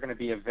American, they're going to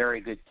be a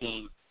very good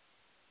team.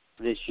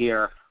 this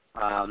year.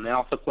 They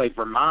also play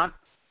Vermont.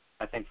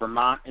 I think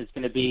Vermont is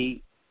going to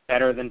be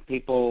better than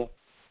people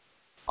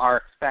are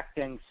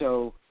expecting,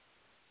 so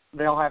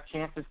they'll have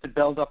chances to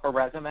build up a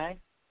resume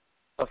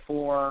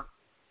before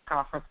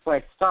conference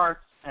play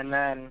starts. And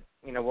then,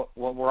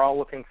 what we're all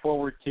looking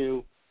forward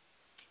to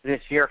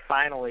this year,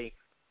 finally,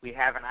 we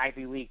have an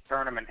Ivy League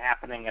tournament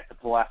happening at the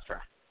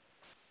Palestra.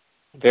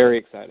 Very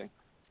exciting.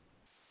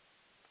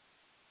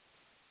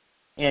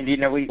 And,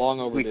 we Long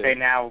overdue. say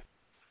now,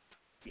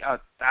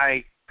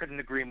 I couldn't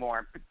agree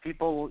more.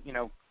 People,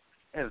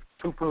 have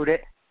poo-pooed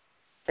it,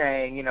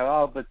 saying,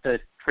 but the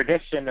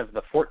tradition of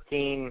the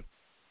 14-game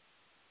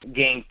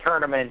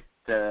tournament,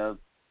 blah,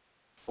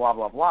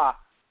 blah, blah.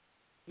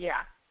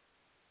 Yeah.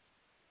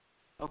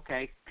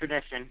 Okay,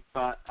 tradition,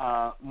 but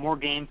more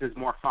games is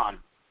more fun.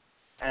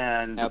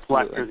 And the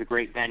Palestra is a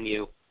great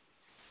venue.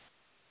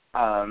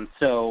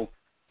 So,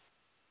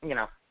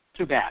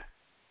 too bad.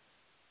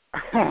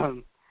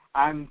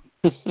 I'm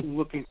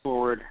looking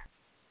forward.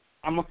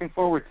 I'm looking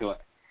forward to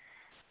it.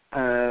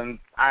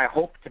 I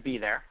hope to be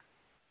there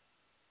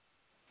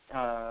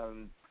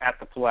at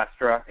the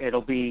Palestra.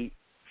 It'll be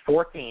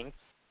 4 teams,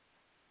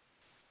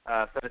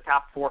 so the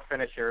top 4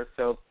 finishers.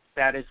 So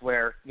that is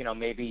where,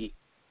 maybe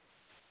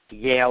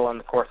Yale in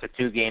the course of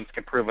 2 games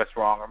can prove us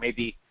wrong, or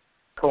maybe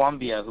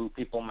Columbia, who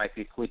people might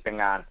be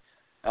sleeping on.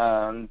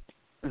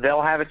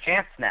 They'll have a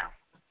chance now.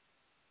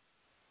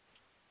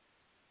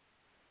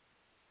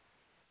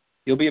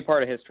 You'll be a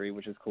part of history,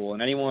 which is cool.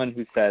 And anyone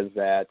who says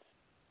that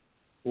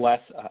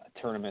less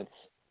tournaments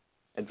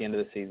at the end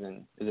of the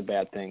season is a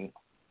bad thing,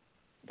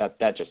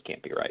 that just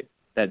can't be right.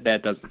 That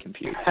doesn't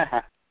compute.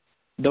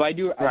 Though I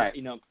do, right.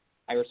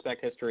 I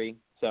respect history,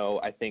 so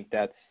I think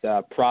that's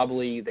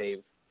probably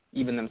they've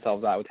evened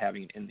themselves out with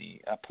having it in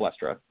the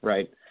Palestra,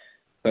 right?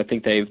 But I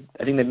think they've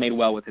made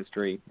well with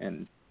history,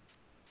 and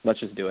let's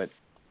just do it.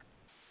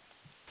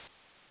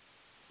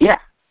 Yeah,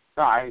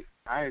 no, I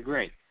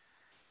agree.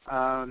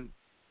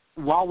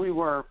 While we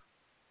were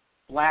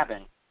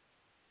blabbing,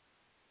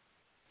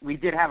 we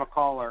did have a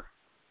caller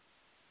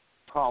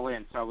call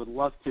in, so I would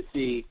love to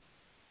see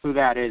who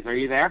that is. Are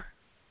you there?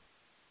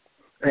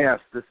 Yes,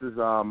 this is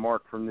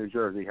Mark from New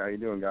Jersey. How you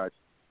doing, guys?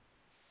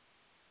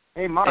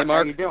 Hey, Mark.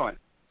 How you doing?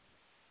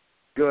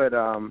 Good.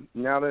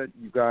 Now that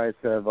you guys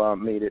have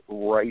made it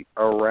right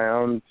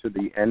around to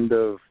the end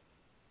of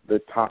the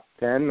top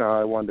 10,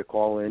 I wanted to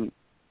call in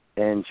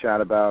and chat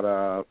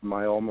about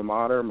my alma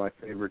mater, my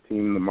favorite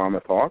team, the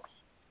Monmouth Hawks.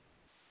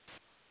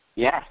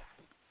 Yes.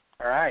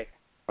 All right.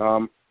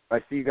 I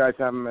see you guys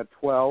have them at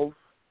 12.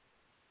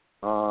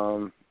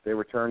 They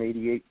return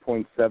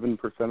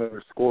 88.7% of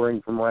their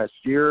scoring from last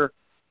year.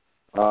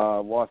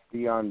 Lost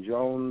Deion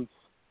Jones.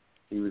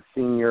 He was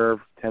senior,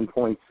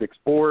 10.6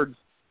 boards.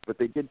 But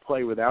they did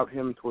play without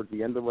him towards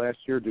the end of last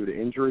year due to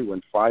injury,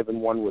 went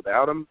 5-1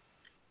 without him.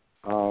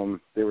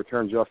 They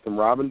returned Justin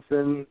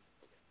Robinson,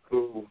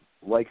 who,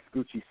 like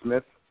Scoochie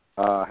Smith,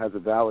 has a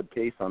valid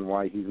case on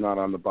why he's not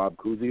on the Bob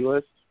Cousy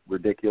list.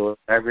 Ridiculous.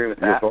 I agree with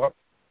that.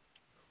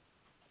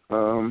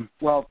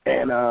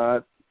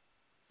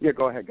 Yeah,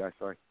 go ahead, guys.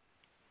 Sorry.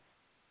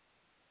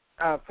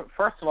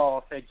 First of all,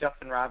 I'll say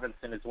Justin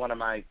Robinson is one of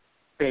my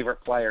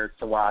favorite players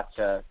to watch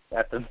at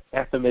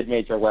the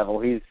mid-major level.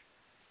 He's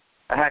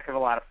a heck of a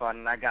lot of fun,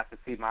 and I got to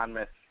see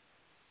Monmouth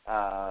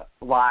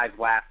live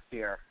last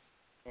year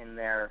in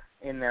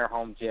their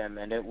home gym,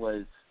 and it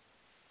was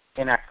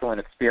an excellent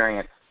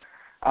experience.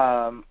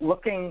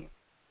 Looking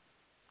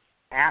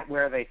at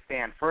where they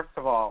stand, first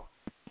of all,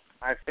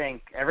 I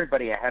think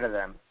everybody ahead of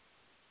them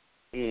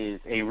is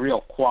a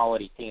real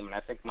quality team, and I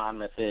think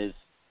Monmouth is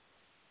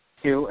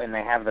too, and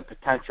they have the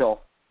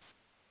potential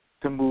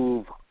to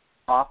move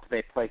up.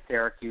 They play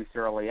Syracuse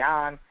early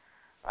on.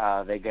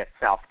 They get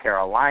South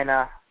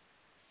Carolina.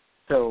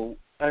 So,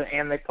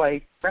 and they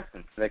play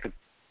Princeton, so they could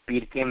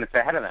beat a team that's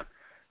ahead of them.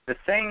 The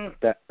thing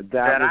that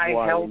I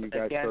why held when you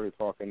guys against, started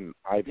talking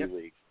Ivy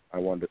League, I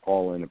wanted to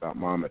call in about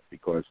Monmouth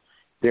because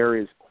there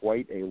is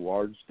quite a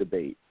large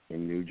debate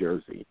in New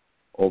Jersey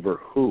over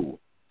who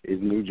is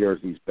New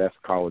Jersey's best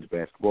college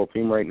basketball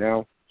team right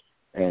now,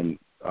 and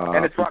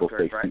it's people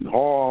Rutgers, say right? Seton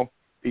Hall,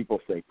 people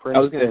say Princeton. I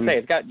was going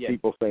to say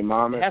people say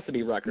Monmouth. It has to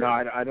be Rutgers. No,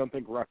 I don't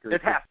think Rutgers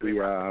is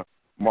the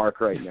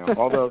mark right now.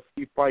 Although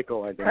Steve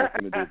Peichel, I think, is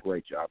going to do a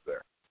great job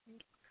there.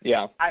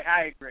 Yeah,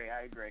 I agree.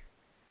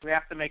 We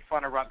have to make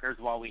fun of Rutgers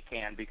while we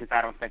can because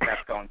I don't think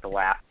that's going to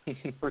last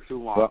for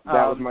too long. Well,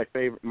 that was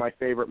my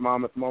favorite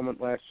Monmouth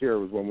moment last year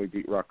was when we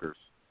beat Rutgers.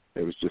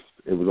 It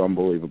was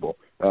unbelievable.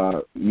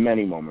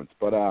 Many moments,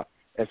 but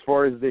as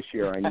far as this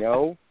year, I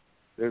know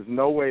there's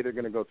no way they're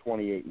going to go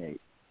 28-8.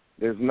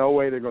 There's no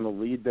way they're going to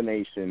lead the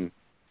nation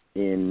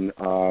in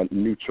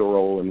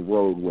neutral and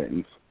road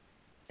wins.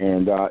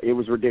 And it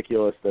was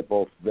ridiculous that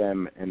both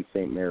them and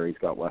St. Mary's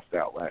got left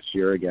out last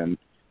year. Again,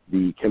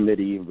 the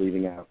committee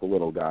leaving out the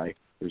little guy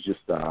was just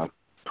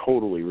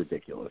totally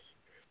ridiculous.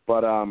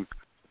 But South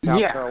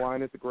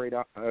Carolina's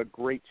a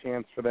great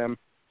chance for them.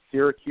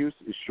 Syracuse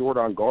is short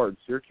on guards.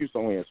 Syracuse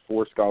only has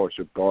 4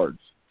 scholarship guards.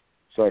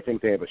 So I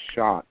think they have a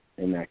shot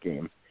in that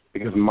game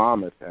because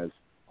Monmouth has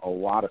a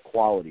lot of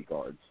quality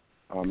guards.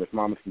 If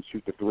Monmouth can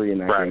shoot the three in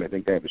that Right. game, I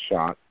think they have a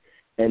shot.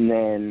 And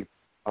then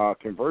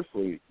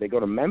conversely, they go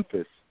to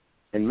Memphis,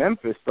 and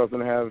Memphis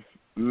doesn't have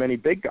many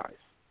big guys.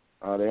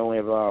 They only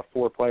have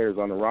 4 players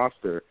on the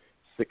roster,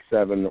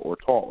 6'7" or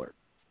taller.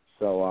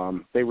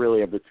 So they really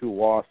have the two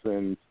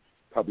Lawsons.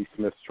 Tubby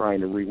Smith's trying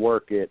to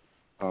rework it.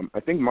 I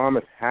think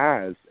Monmouth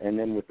has, and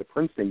then with the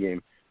Princeton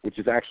game, which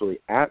is actually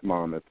at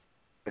Monmouth,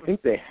 I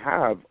think they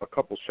have a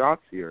couple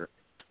shots here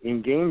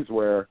in games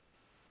where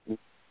this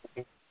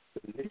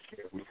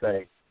year we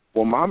say,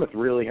 well, Monmouth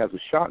really has a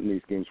shot in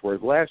these games,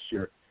 whereas last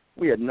year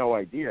we had no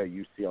idea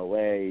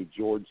UCLA,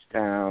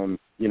 Georgetown,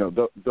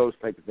 those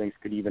type of things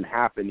could even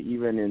happen,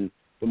 even in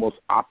the most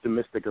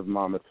optimistic of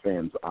Monmouth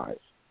fans' eyes.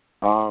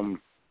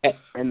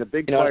 And the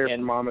big player for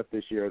Monmouth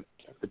this year,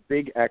 the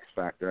big X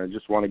factor, I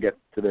just want to get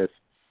to this,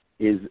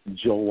 is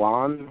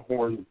Jelon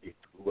Hornby,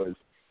 who was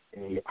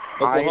a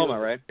highly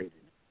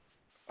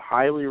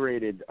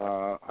rated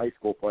high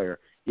school player.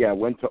 Yeah,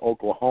 went to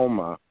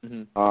Oklahoma.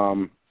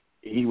 Mm-hmm.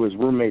 He was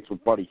roommates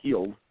with Buddy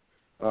Hield.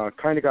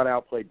 Kind of got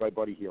outplayed by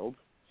Buddy Hield,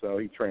 so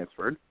he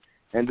transferred.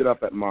 Ended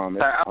up at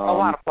Monmouth. A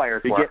lot of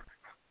players were.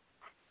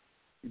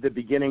 The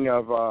beginning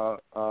of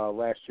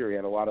last year, he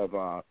had a lot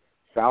of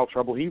foul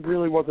trouble. He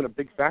really wasn't a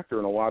big factor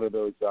in a lot of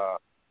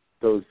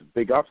those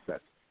big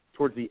upsets.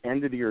 Towards the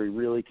end of the year, he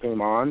really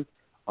came on.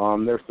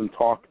 There's some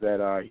talk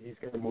that he's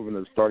going to move into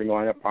the starting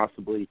lineup,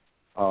 possibly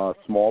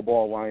small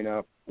ball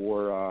lineup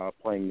or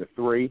playing the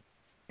 3.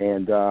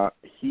 And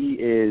he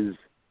is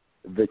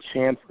the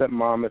chance that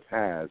Monmouth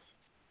has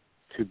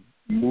to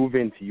move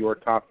into your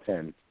top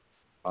 10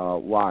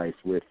 lies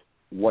with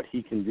what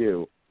he can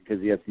do,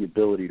 because he has the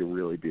ability to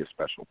really be a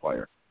special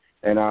player.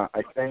 And I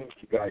thank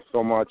you guys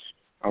so much.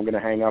 I'm going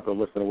to hang up and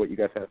listen to what you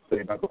guys have to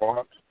say about the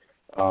Hawks.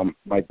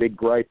 My big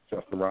gripe,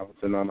 Justin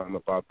Robinson on the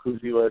Bob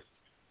Cousy list.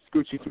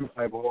 Scoochie Smith,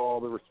 I have all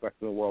the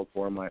respect in the world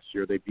for him last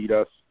year. They beat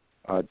us.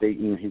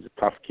 Dayton, he's a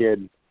tough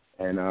kid.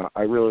 And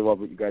I really love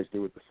what you guys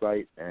do with the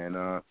site.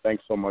 And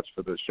thanks so much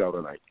for the show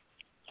tonight.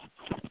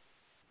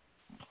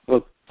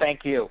 Well,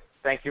 thank you.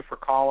 Thank you for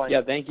calling.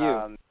 Yeah, thank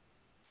you.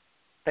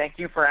 Thank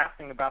you for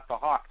asking about the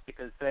Hawks,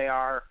 because they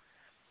are,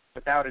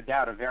 without a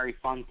doubt, a very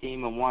fun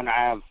team, and one I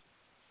have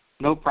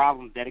no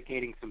problem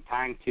dedicating some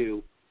time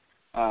to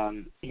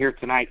here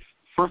tonight.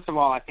 First of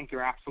all, I think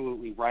you're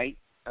absolutely right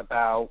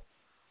about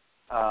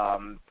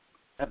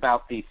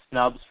the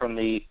snubs from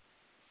the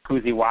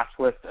Cousy watch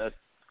list.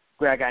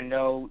 Greg, I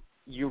know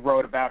you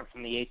wrote about it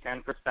from the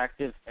A10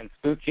 perspective, and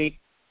Scoochie.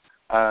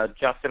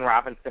 Justin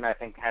Robinson, I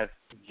think, has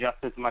just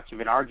as much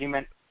of an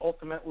argument.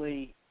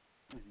 Ultimately,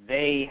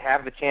 they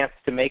have the chance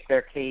to make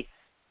their case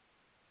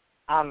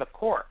on the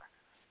court.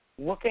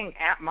 Looking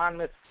at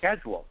Monmouth's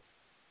schedule,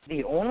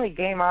 the only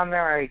game on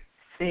there I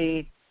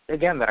see,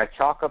 again, that I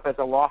chalk up as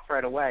a loss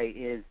right away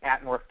is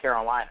at North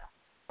Carolina.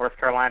 North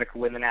Carolina could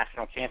win the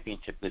national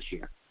championship this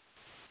year.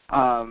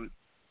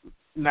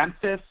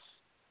 Memphis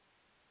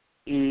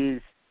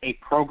is a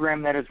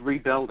program that is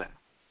rebuilding,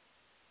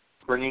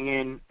 bringing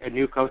in a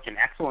new coach, an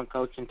excellent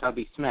coach in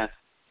Tubby Smith,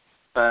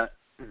 but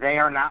they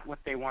are not what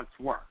they once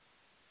were.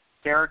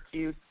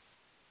 Syracuse,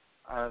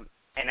 an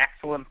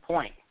excellent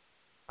point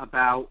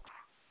about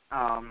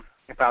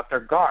their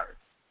guards,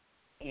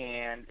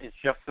 and it's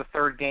just the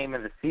third game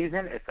of the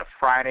season. It's a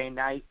Friday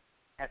night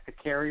at the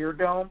Carrier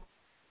Dome.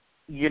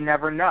 You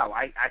never know.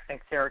 I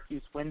think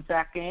Syracuse wins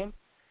that game,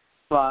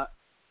 but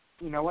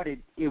you know what? It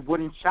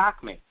wouldn't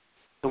shock me.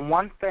 The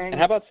one thing. And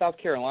how about South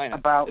Carolina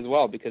as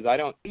well? Because I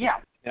don't. Yeah.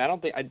 And I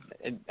don't think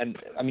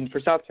I mean, for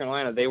South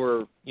Carolina, they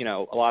were,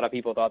 a lot of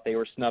people thought they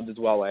were snubbed as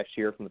well last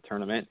year from the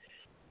tournament.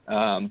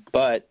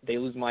 But they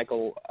lose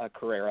Michael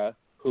Carrera,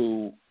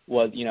 who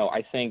was,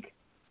 I think,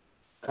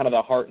 kind of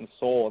the heart and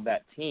soul of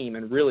that team,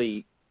 and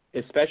really,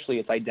 especially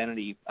its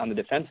identity on the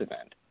defensive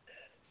end.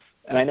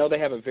 And I know they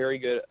have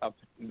they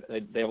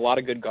have a lot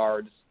of good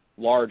guards,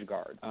 large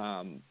guards.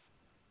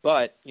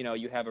 But,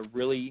 you have a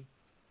really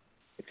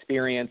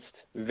experienced,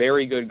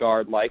 very good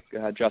guard like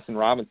Justin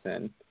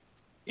Robinson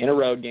in a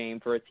road game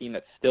for a team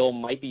that still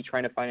might be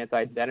trying to find its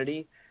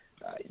identity.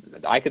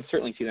 I could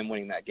certainly see them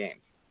winning that game.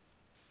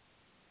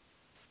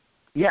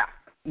 Yeah,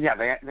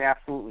 they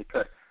absolutely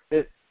could.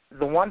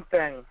 The one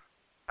thing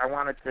I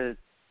wanted to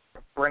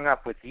bring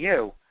up with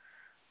you,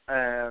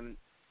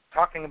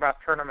 talking about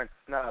tournament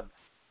snubs,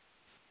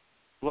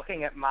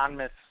 looking at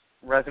Monmouth's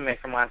resume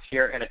from last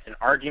year, and it's an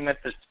argument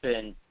that's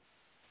been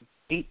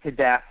beat to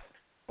death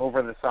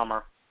over the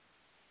summer,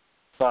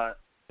 but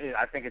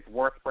I think it's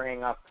worth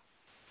bringing up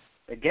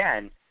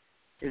again,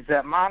 is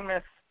that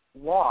Monmouth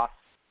lost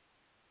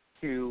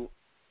to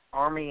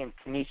Army and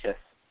Canisius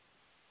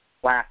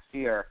last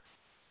year,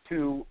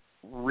 two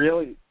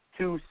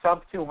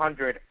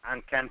sub-200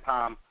 on Ken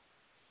Pom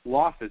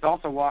losses.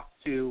 Also lost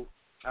to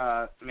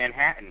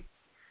Manhattan.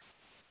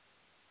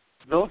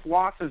 Those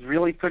losses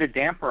really put a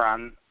damper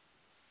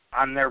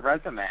on their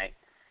resume,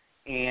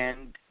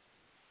 and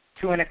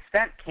to an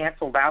extent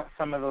canceled out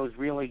some of those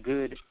really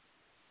good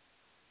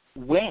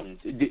wins.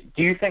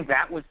 Do you think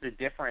that was the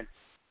difference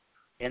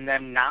and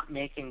them not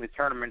making the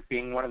tournament,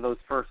 being one of those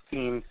first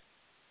teams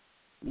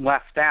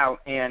left out.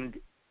 And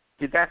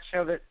did that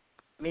show that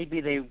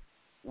maybe they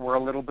were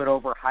a little bit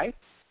overhyped,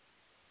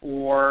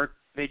 or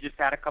they just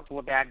had a couple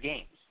of bad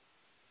games?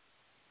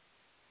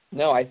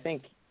 No, I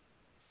think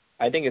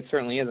it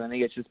certainly is. I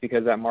think it's just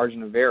because that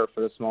margin of error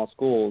for the small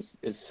schools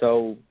is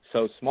so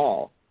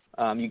small.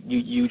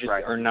 You just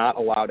right. are not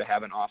allowed to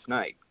have an off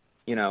night,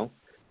 you know.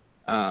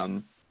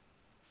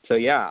 So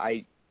yeah,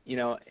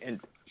 and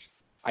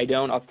I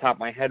don't off the top of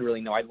my head really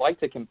know. I'd like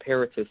to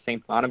compare it to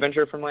St.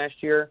 Bonaventure from last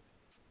year,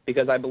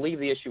 because I believe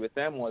the issue with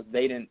them was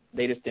they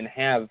just didn't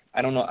have,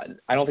 I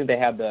don't think they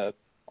had the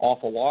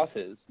awful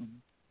losses.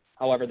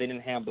 However, they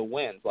didn't have the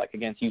wins like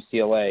against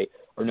UCLA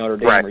or Notre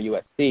Dame right. or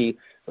USC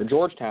or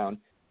Georgetown.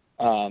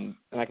 And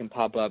I can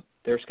pop up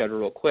their schedule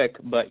real quick,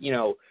 but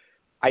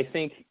I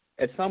think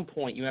at some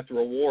point you have to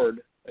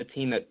reward a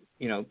team that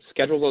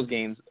schedules those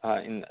games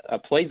and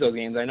plays those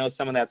games. I know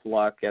some of that's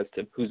luck as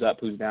to who's up,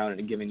 who's down in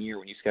a given year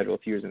when you schedule a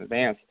few years in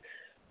advance.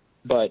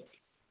 But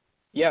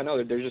yeah,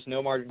 no, there's just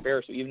no margin of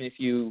error. So even if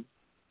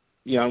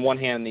on one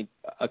hand,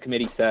 a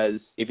committee says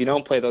if you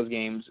don't play those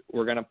games,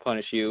 we're going to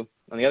punish you.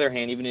 On the other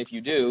hand, even if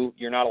you do,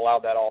 you're not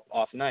allowed that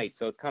off night.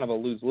 So it's kind of a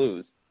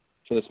lose-lose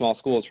for the small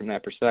schools from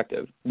that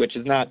perspective, which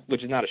is not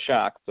a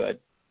shock,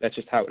 but that's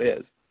just how it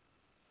is.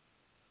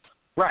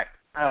 Right.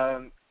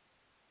 And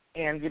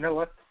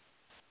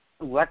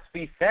let's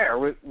be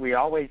fair. We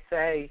always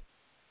say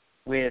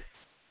with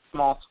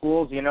small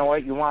schools, you know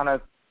what, you want to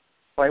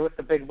play with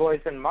the big boys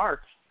in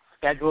March,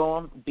 schedule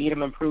them, beat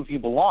them, and prove you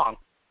belong.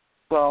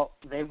 Well,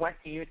 they went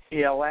to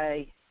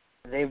UCLA.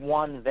 They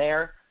won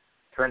there.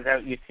 Turns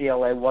out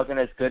UCLA wasn't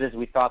as good as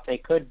we thought they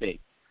could be.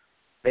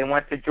 They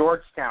went to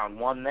Georgetown,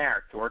 won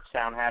there.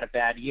 Georgetown had a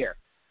bad year.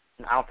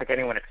 And I don't think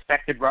anyone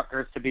expected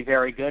Rutgers to be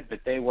very good,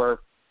 but they were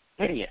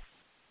hideous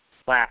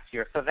last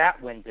year. So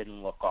that win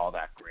didn't look all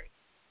that great.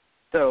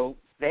 So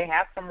they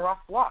have some rough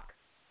luck.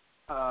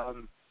 At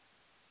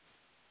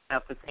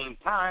the same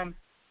time,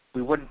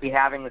 we wouldn't be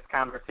having this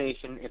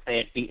conversation if they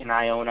had beaten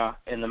Iona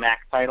in the MAC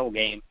title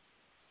game.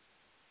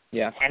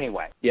 Yeah.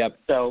 Anyway. Yep.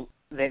 So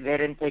they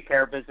didn't take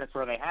care of business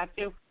where they had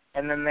to,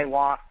 and then they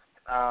lost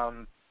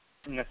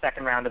in the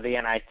second round of the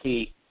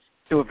NIT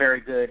to a very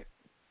good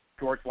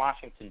George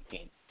Washington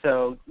team.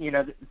 So,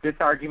 this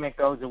argument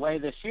goes away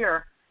this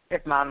year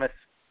if Monmouth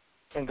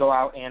can go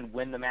out and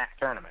win the MAC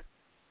tournament.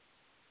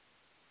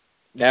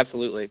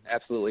 Absolutely.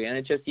 And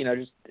it just,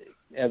 just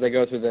as I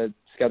go through the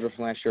schedule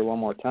from last year one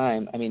more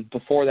time, I mean,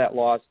 before that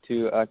loss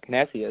to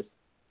Canisius,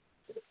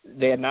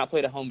 they had not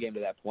played a home game to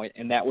that point,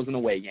 and that was an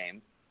away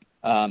game.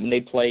 And they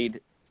played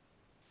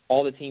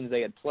all the teams they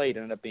had played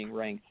ended up being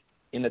ranked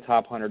in the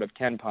top 100 of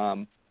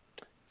KenPom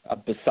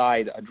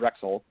beside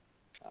Drexel,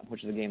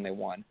 which is a game they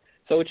won.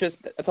 So it's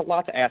a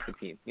lot to ask a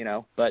team,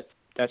 but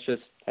that's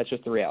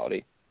just the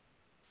reality.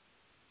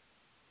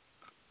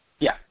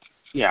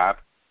 Yeah,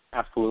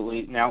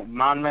 absolutely. Now,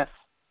 Monmouth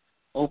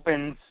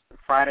opens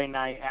Friday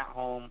night at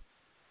home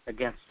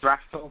against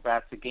Drexel.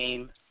 That's a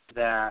game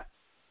that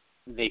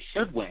they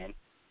should win.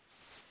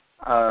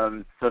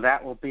 So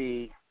that will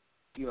be,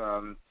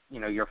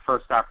 your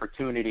first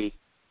opportunity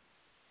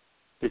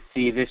to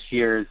see this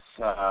year's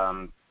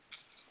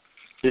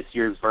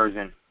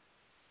version,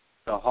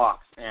 the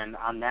Hawks. And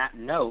on that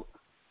note,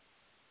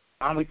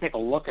 why don't we take a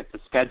look at the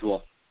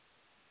schedule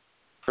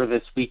for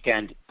this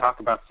weekend, talk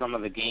about some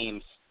of the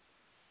games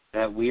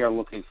that we are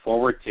looking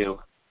forward to.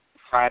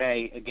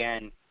 Friday,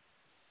 again,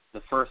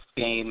 the first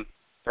game,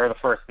 or the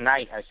first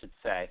night, I should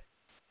say,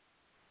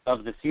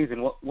 of the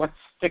season. What's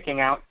sticking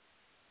out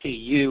to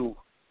you,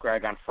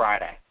 Greg, on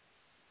Friday?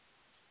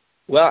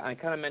 Well, I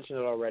kind of mentioned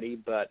it already,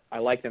 but I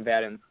like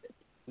Nevada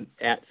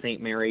at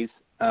St. Mary's.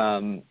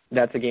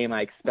 That's a game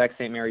I expect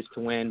St. Mary's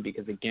to win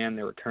because, again,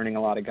 they're returning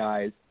a lot of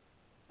guys.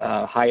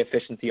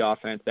 High-efficiency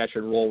offense. That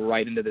should roll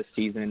right into this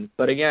season.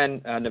 But,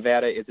 again,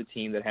 Nevada is a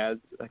team that has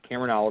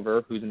Cameron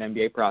Oliver, who's an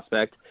NBA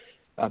prospect,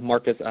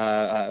 Marcus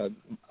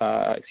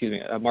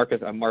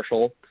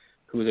Marshall,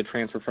 who is a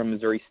transfer from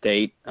Missouri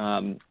State.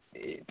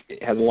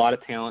 It has a lot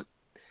of talent.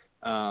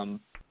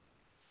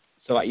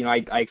 So,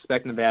 I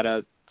expect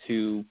Nevada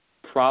to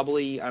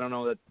probably, I don't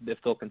know if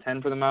they'll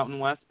contend for the Mountain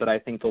West, but I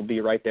think they'll be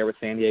right there with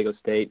San Diego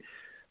State.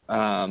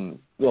 I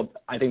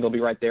think they'll be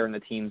right there in the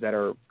teams that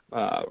are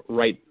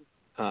right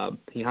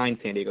behind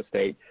San Diego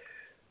State.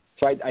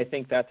 So I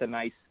think that's a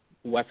nice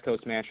West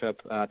Coast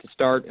matchup to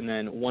start. And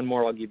then one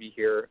more I'll give you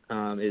here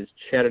is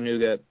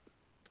Chattanooga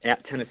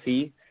at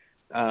Tennessee.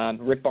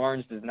 Rick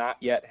Barnes does not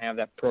yet have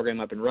that program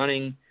up and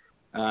running.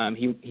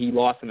 He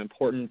lost some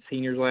important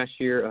seniors last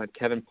year.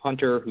 Kevin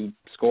Punter, who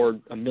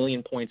scored 1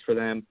 million points for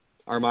them.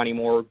 Armani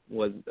Moore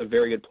was a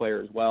very good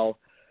player as well.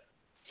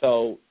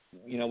 So,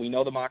 we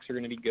know the Mocs are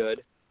going to be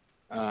good.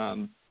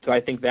 So I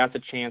think that's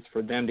a chance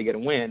for them to get a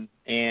win,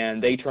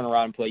 and they turn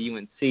around and play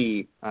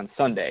UNC on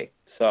Sunday.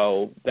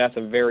 So that's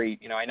a very,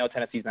 I know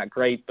Tennessee's not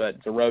great, but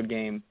it's a road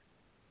game.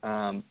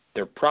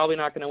 They're probably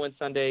not going to win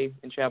Sunday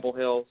in Chapel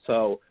Hill.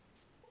 So,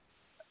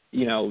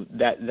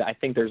 I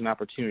think there's an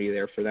opportunity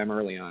there for them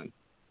early on.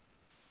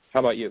 How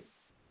about you?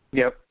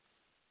 Yep.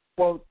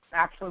 Well,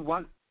 actually,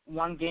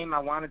 one game I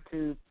wanted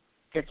to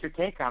get your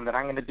take on that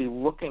I'm going to be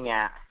looking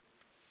at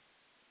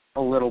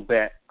a little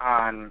bit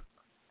on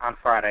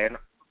Friday, and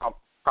I'll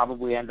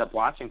probably end up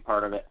watching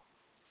part of it.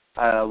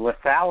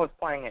 LaSalle is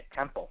playing at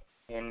Temple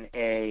in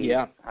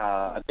a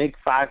Big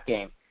 5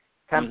 game.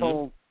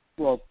 Temple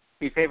will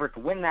be favored to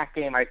win that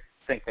game. I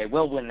think they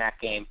will win that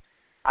game.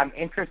 I'm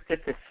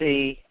interested to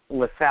see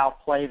LaSalle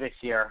play this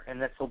year,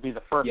 and this will be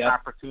the first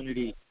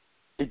opportunity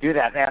to do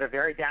that. They had a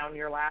very down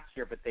year last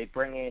year, but they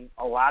bring in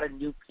a lot of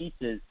new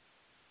pieces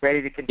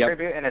ready to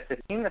contribute, and it's a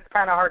team that's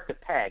kind of hard to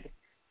peg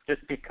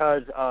just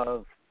because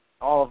of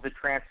all of the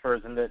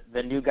transfers and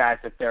the new guys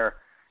that they're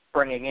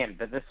bringing in.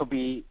 But this will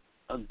be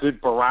a good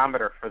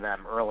barometer for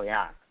them early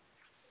on.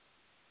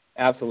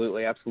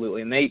 Absolutely.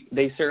 And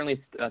they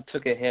certainly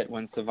took a hit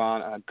when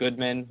Savon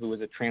Goodman, who was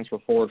a transfer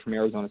forward from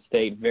Arizona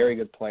State, very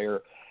good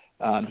player,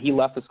 he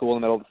left the school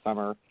in the middle of the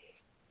summer.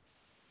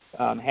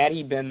 Had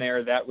he been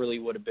there, that really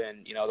would have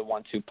been, the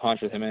 1-2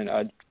 punch with him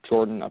and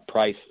Jordan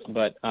Price,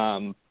 but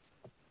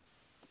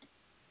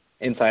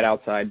inside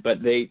outside.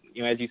 But they,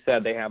 as you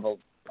said, they have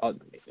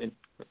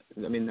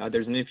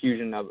there's an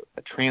infusion of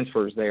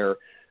transfers there.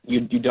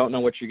 You don't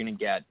know what you're going to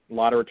get. A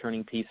lot of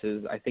returning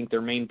pieces. I think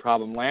their main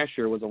problem last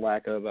year was a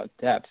lack of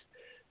depth.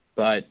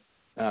 But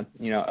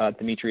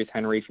Demetrius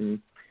Henry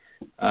from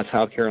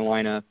South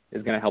Carolina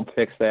is going to help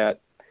fix that.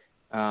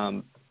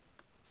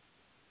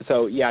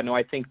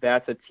 I think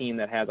that's a team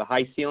that has a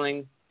high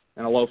ceiling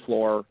and a low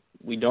floor.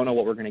 We don't know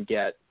what we're going to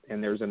get,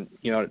 and there's an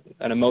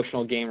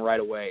emotional game right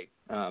away.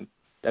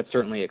 That's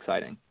certainly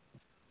exciting.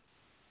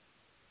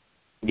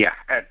 Yeah,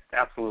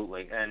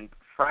 absolutely. And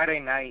Friday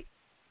night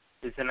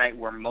is the night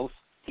where most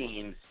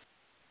teams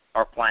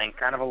are playing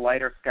kind of a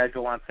lighter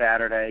schedule on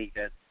Saturday,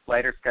 a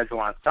lighter schedule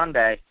on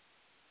Sunday.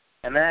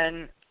 And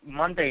then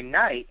Monday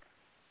night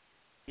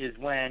is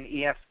when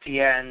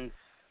ESPN's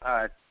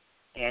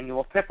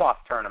annual tip-off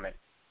tournament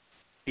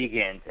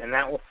begins. And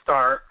that will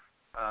start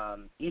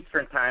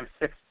Eastern Time,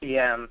 6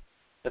 p.m.,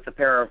 with a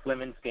pair of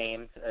women's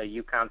games.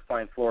 UConn's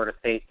playing Florida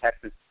State,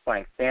 Texas is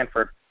playing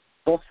Stanford.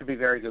 Both should be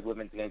very good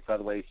women's games, by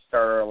the way. You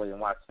start early and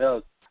watch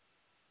those.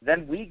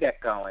 Then we get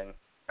going.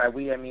 By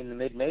we, I mean the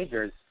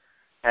mid-majors,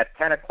 at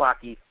 10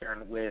 o'clock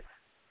Eastern with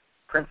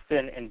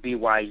Princeton and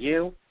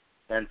BYU,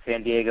 then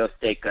San Diego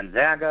State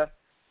Gonzaga,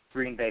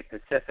 Green Bay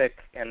Pacific,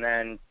 and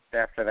then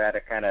after that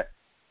it kind of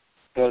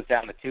goes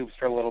down the tubes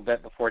for a little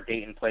bit before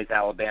Dayton plays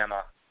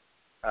Alabama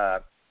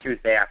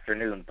Tuesday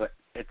afternoon. But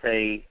it's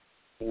a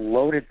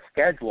loaded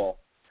schedule.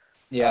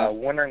 Yeah.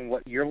 Wondering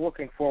what you're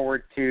looking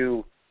forward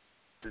to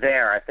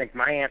there. I think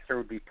my answer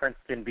would be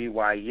Princeton,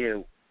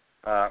 BYU.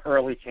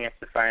 Early chance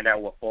to find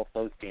out what both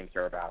those teams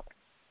are about.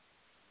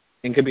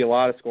 And could be a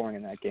lot of scoring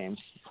in that game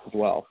as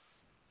well.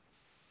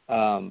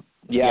 I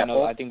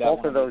think that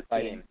both of those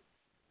teams.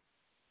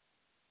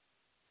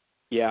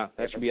 Yeah,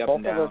 that should be up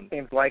and down. Both of those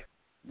teams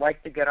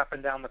like to get up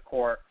and down the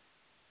court.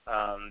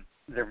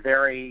 They're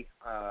very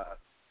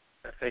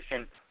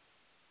efficient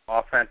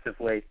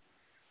offensively.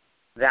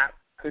 That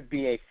could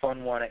be a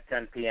fun one at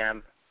 10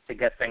 p.m. to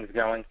get things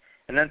going.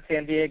 And then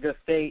San Diego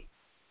State,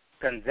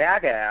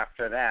 Gonzaga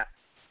after that.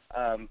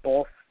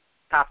 Both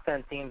top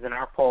 10 teams in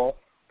our poll.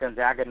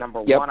 Gonzaga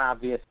number one,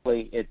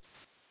 obviously. It's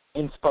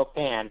in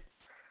Spokane.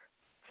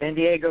 San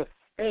Diego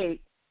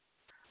State,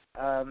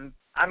 I'm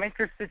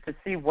interested to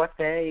see what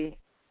they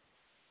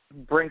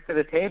bring to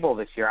the table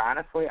this year.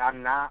 Honestly,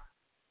 I'm not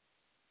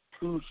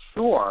too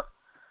sure.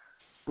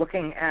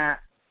 Looking at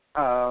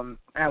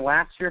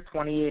last year,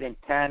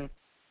 28-10,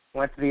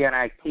 went to the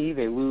NIT.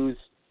 They lose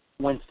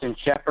Winston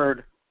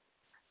Shepard.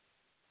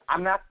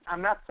 I'm not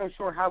so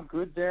sure how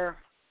good they're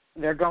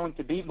going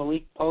to be.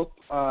 Malik Pope,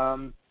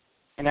 an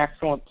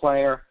excellent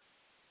player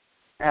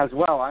as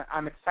well.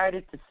 I'm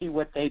excited to see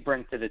what they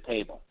bring to the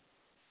table.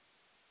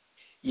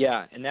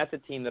 Yeah, and that's a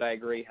team that I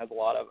agree has a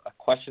lot of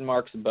question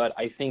marks, but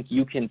I think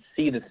you can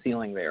see the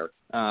ceiling there.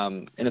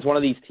 And it's one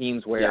of these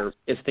teams where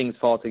if things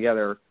fall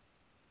together,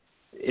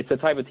 it's the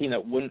type of team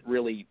that wouldn't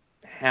really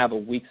have a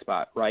weak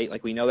spot, right?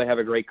 Like we know they have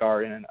a great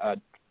guard in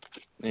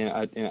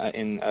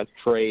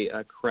Trey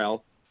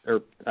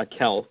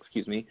Kell,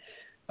 excuse me.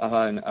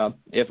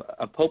 If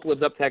Pope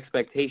lives up to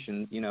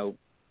expectations,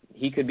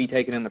 he could be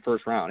taken in the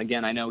first round.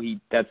 Again, I know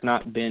that's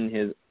not been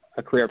his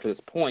career up to this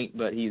point,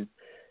 but he's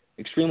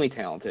extremely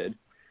talented.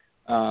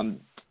 And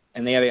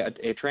they have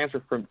a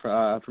transfer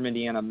from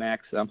Indiana,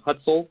 Max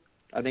Hutzel,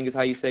 I think is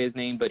how you say his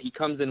name, but he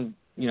comes in,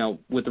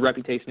 with the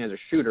reputation as a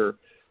shooter,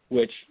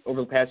 which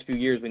over the past few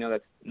years we know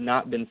that's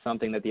not been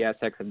something that the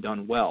Aztecs have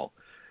done well.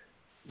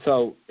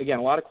 So, again,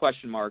 a lot of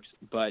question marks,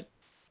 but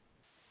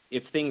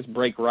if things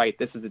break right,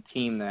 this is a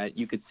team that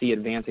you could see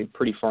advancing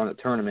pretty far in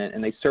the tournament,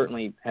 and they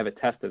certainly have a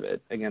test of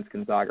it against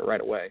Gonzaga right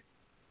away.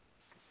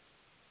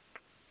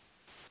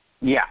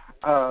 Yeah.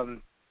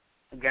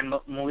 Again,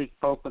 Malik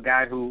Pope, a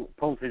guy who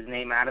pulled his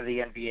name out of the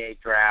NBA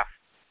draft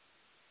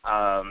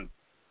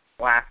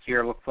last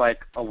year, looks like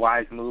a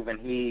wise move, and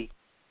he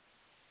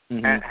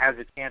has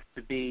a chance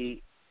to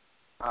be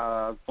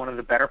one of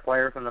the better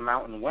players in the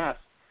Mountain West,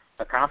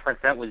 a conference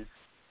that was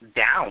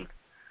down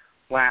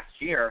last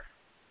year.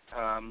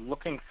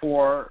 Looking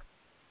for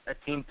a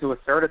team to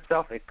assert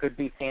itself. It could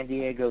be San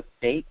Diego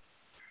State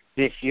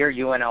this year.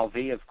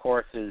 UNLV, of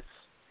course, is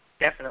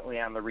definitely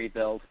on the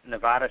rebuild.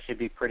 Nevada should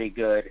be pretty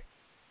good.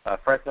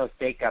 Fresno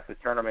State got the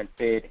tournament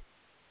bid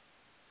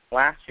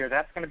last year.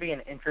 That's going to be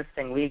an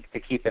interesting league to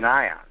keep an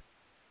eye on.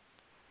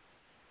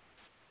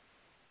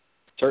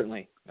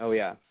 Certainly. Oh,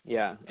 yeah.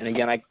 Yeah. And,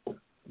 again,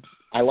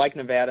 I like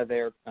Nevada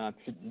there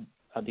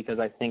because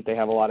I think they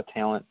have a lot of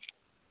talent.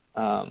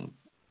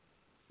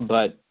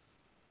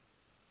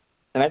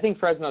 And I think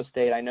Fresno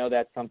State, I know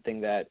that's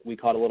something that we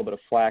caught a little bit of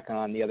flack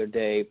on the other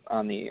day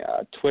on the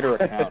Twitter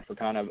account for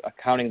kind of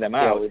counting them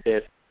out. Yeah, we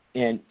did.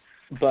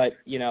 But,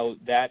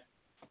 that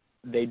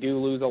they do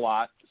lose a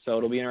lot, so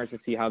it'll be interesting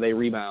to see how they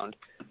rebound.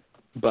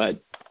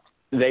 But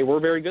they were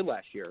very good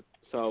last year.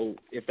 So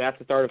if that's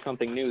the start of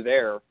something new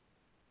there,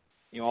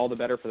 all the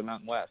better for the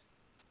Mountain West.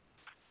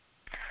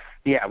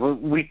 Yeah,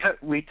 we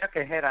took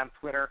a hit on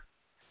Twitter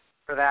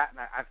for that, and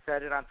I've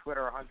said it on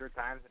Twitter 100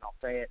 times, and I'll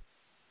say it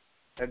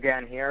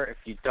again here. If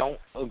you don't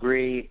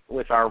agree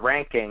with our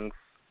rankings,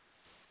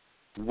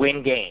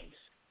 win games.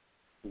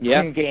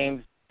 Yep. Win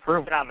games,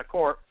 prove it on the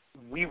court,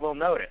 we will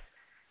notice.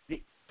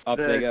 Up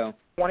they go.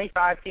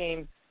 25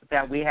 teams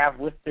that we have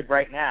listed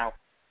right now,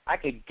 I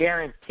could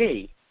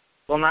guarantee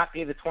will not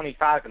be the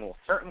 25 and will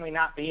certainly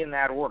not be in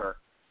that order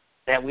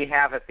that we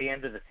have at the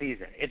end of the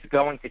season. It's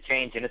going to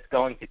change, and it's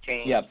going to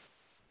change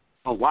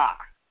a lot.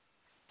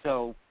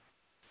 So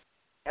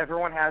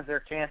everyone has their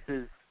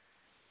chances.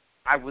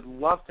 I would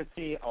love to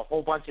see a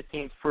whole bunch of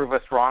teams prove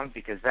us wrong,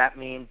 because that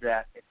means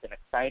that it's an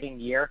exciting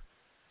year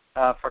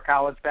for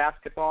college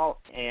basketball,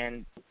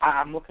 and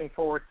I'm looking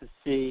forward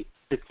to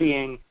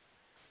seeing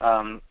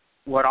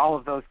what all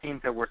of those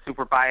teams that we're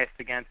super biased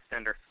against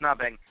and are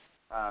snubbing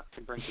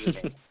can bring to the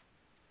game.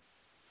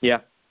 Yeah.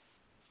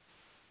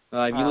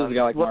 If you lose a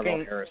guy like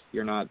Marvell Harris,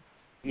 you're not.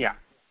 Yeah.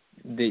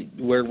 I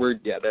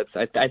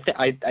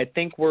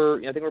think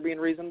we're being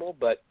reasonable,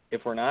 but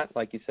if we're not,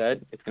 like you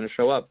said, it's going to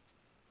show up.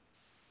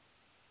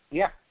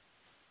 Yeah,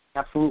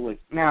 absolutely.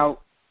 Now,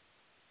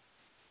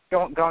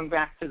 going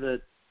back to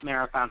the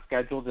marathon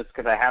schedule, just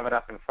because I have it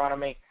up in front of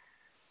me,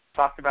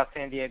 talked about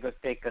San Diego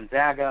State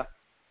Gonzaga.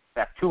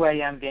 That 2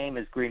 a.m. game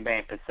is Green Bay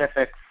and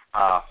Pacific.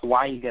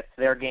 Hawaii gets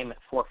their game at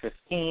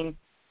 4:15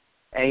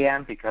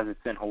 a.m. because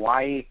it's in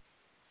Hawaii.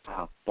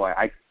 Oh, boy,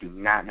 I do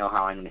not know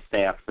how I'm going to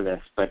stay up for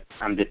this, but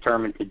I'm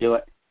determined to do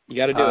it. You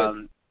got to do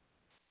it.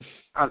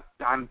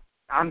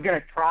 I'm going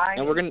to try.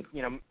 And we're going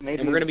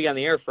to be on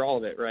the air for all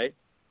of it, right?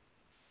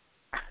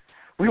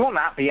 We will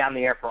not be on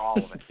the air for all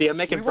of it. See, I'm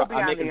making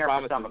promises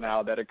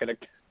now that are going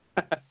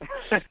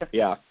to.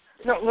 Yeah.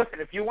 No, listen.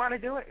 If you want to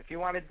do it, if you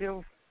want to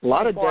do a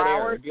lot of dead air,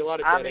 hours it'd be a lot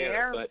of on dead the air,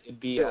 air, but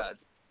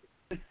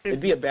it'd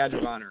be a badge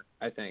of honor,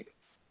 I think.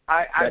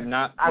 I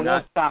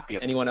won't stop you.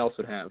 Anyone else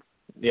would have.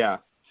 Yeah.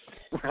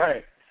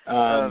 Right.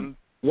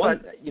 We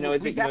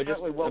definitely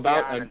just will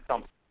about. Be on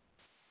some.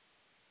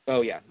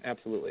 Oh yeah,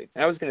 absolutely.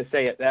 I was going to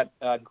say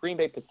that Green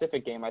Bay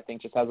Pacific game, I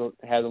think, just has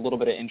a little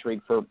bit of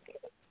intrigue for a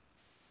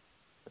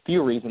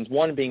few reasons.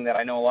 One being that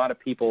I know a lot of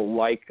people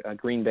like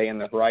Green Bay in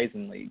the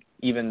Horizon League,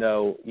 even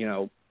though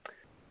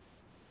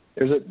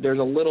there's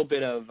a little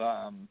bit of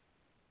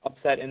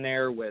upset in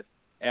there with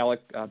Alec.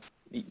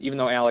 Even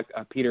though Alec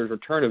Peters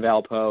returned to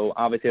Valpo,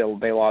 obviously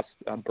they lost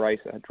Bryce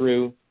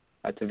Drew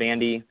to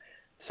Vandy.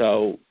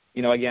 So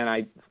again,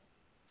 I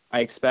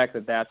expect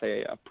that that's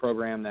a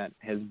program that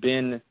has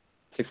been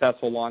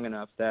successful long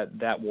enough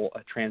that will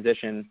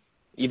transition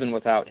even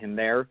without him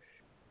there.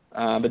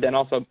 But then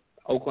also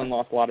Oakland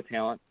lost a lot of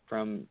talent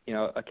from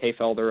a K.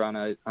 Felder on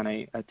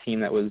a team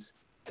that was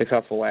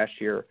successful last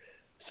year.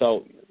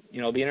 So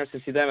it'll be interesting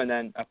to see them. And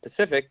then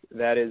Pacific,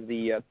 that is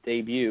the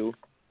debut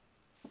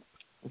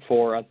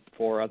for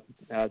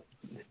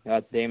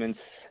Damon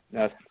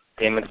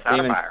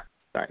Stoudemire.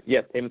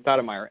 Damon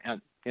Stoudemire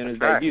in his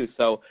debut.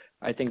 So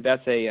I think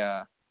that's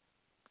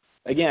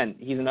again,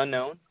 he's an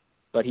unknown,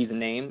 but he's a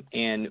name,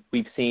 and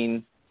we've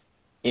seen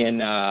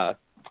down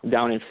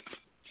in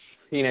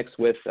Phoenix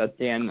with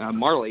Dan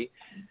Marley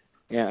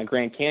and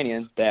Grand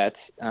Canyon that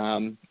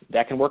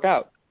can work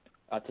out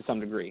to some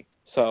degree.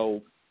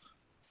 So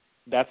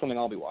that's something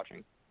I'll be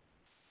watching.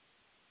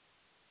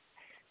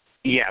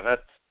 Yeah,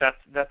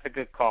 that's a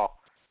good call.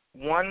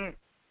 One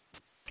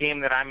game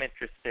that I'm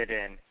interested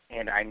in,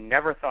 and I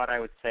never thought I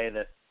would say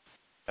this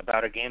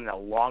about a game that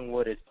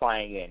Longwood is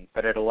playing in,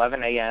 but at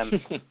 11 a.m.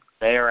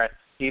 they are at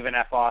Stephen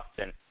F.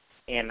 Austin,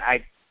 and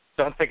I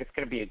don't think it's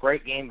going to be a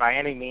great game by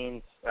any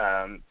means.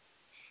 I'm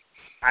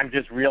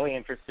just really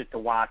interested to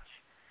watch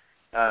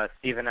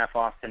Stephen F.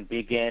 Austin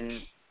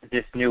begin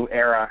this new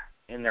era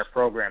in their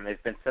program.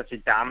 They've been such a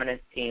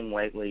dominant team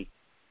lately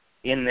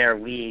in their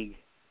league.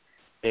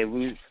 They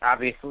lose,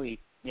 obviously,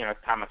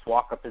 Thomas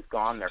Walkup is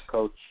gone. Their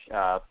coach,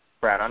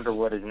 Brad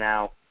Underwood, is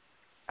now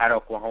at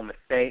Oklahoma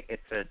State.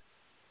 It's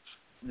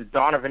the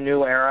dawn of a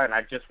new era, and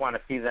I just want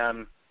to see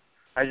them.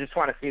 I just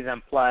want to see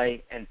them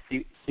play and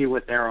see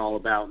what they're all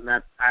about. And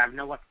I have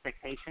no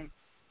expectation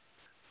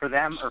for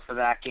them or for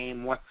that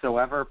game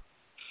whatsoever.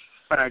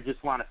 but I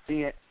just want to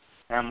see it,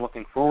 and I'm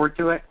looking forward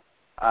to it.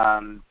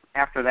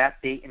 After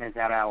that, Dayton is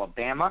at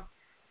Alabama.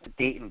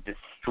 Dayton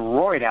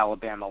destroyed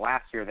Alabama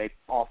last year. They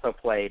also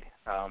played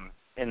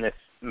in this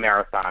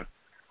marathon.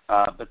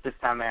 But this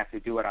time they have to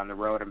do it on the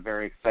road. I'm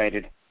very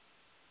excited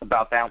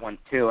about that one,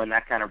 too. And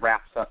that kind of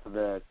wraps up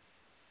the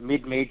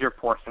mid-major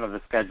portion of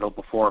the schedule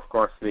before, of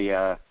course,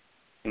 the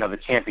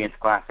Champions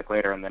Classic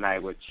later in the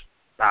night, which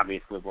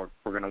obviously we're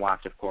going to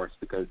watch, of course,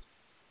 because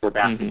we're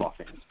basketball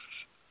fans.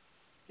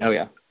 Oh,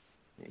 yeah.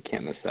 You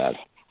can't miss that.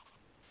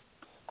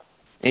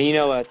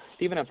 And,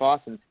 Stephen F.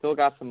 Austin still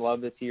got some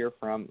love this year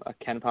from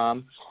Ken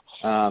Pom,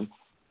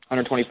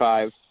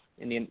 125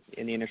 in the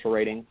initial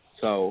rating.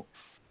 So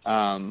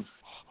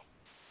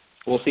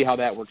we'll see how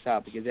that works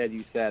out because, as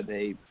you said,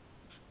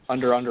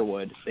 under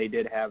Underwood, they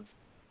did have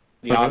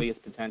the obvious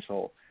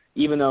potential,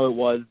 even though it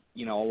was,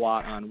 a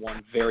lot on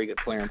one very good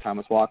player in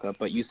Thomas Walkup.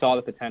 But you saw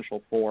the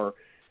potential for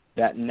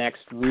that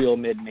next real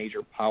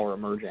mid-major power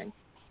emerging.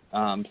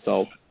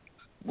 So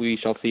we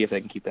shall see if they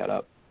can keep that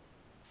up.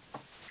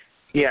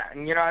 Yeah,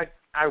 and,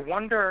 I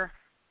wonder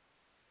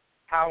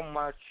how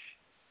much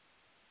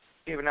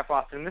Stephen F.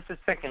 Austin, this is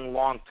thinking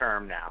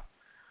long-term now.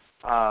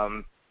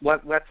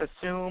 Let's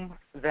assume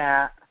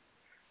that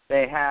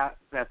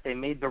they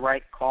made the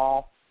right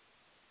call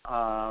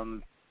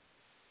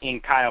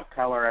in Kyle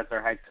Keller as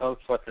their head coach.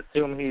 Let's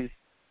assume he's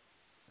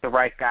the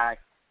right guy.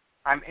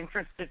 I'm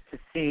interested to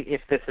see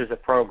if this is a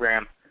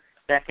program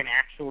that can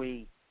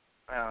actually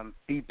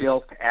be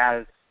built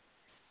as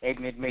a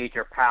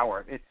mid-major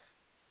power.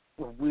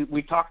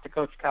 We talked to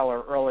Coach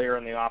Keller earlier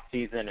in the off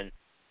season, and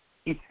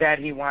he said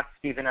he wants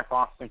Stephen F.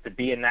 Austin to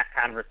be in that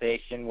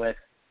conversation with,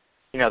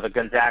 the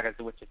Gonzagas,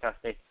 the Wichita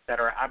State, et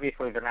cetera.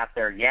 Obviously, they're not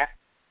there yet.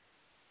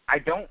 I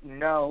don't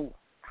know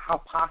how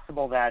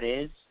possible that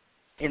is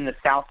in the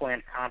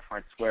Southland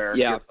Conference where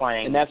you're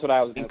playing and that's what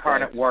I was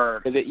Incarnate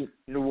Word,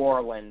 New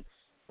Orleans.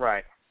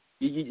 Right.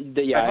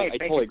 I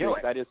totally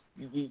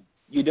agree.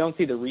 You don't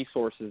see the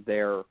resources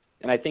there,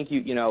 and I think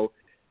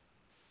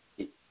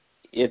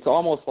it's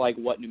almost like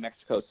what New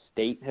Mexico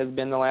State has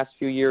been the last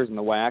few years in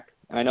the WAC.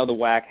 And I know the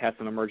WAC has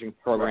some emerging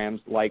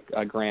programs like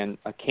Grand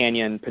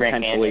Canyon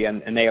potentially,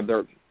 and they have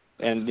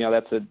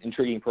that's an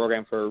intriguing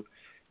program for,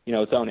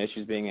 its own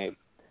issues being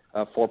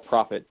a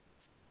for-profit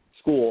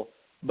school.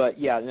 But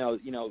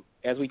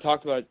as we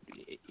talked about,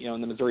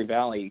 in the Missouri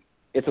Valley,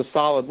 it's a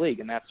solid league,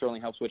 and that certainly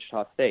helps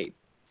Wichita State.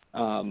 We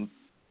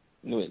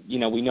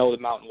know the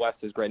Mountain West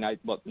is great. Not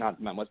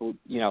Mountain West,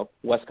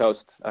 West Coast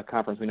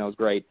Conference we know is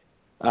great.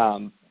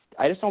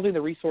 I just don't think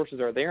the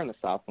resources are there in the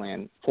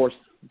Southland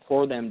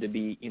for them to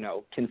be,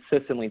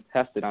 consistently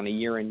tested on a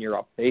year-in,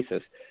 year-out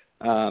basis.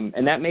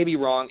 And that may be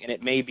wrong, and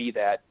it may be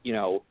that,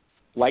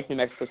 like New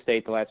Mexico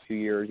State the last few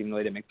years, even though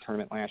they didn't make the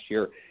tournament last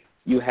year,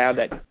 you have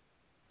that,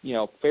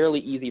 fairly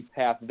easy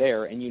path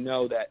there, and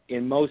that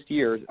in most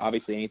years,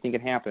 obviously anything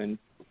can happen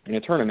in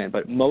a tournament,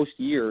 but most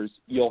years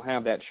you'll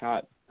have that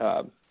shot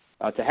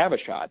to have a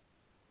shot.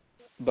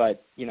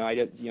 But,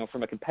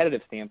 from a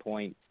competitive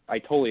standpoint, I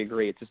totally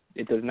agree.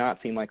 It does not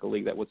seem like a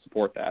league that would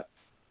support that.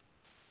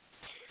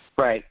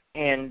 Right.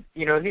 And,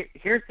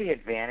 here's the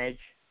advantage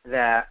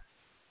that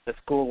the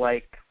school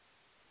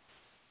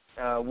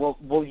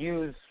we'll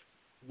use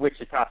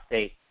Wichita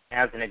State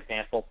as an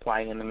example,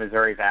 playing in the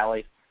Missouri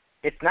Valley.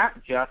 It's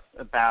not just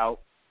about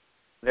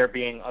there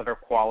being other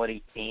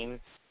quality teams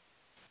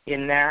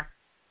in there.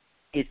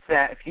 It's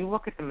that if you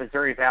look at the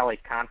Missouri Valley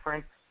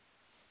Conference,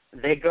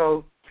 they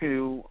go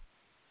to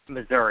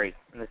Missouri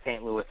in the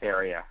St. Louis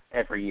area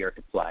every year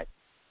to play.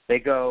 They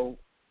go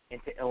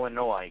into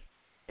Illinois,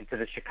 into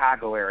the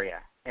Chicago area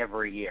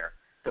every year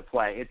to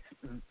play.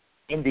 It's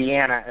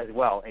Indiana as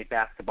well, a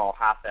basketball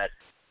hotbed.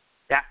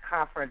 That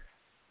conference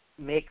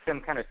makes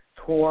them kind of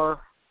tour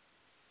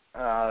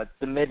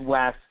the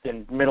Midwest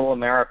and Middle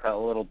America a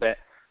little bit,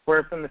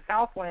 whereas in the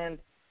Southland,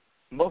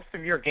 most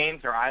of your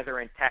games are either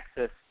in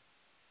Texas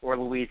or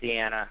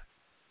Louisiana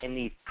in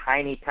these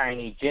tiny,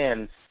 tiny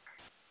gyms,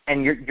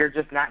 and you're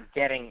just not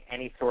getting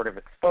any sort of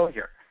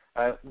exposure.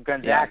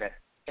 Gonzaga,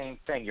 same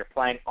thing. You're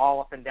playing all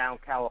up and down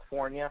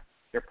California.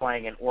 You're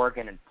playing in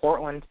Oregon and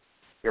Portland.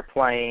 You're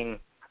playing,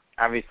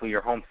 obviously,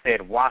 your home state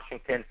of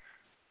Washington.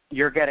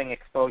 You're getting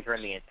exposure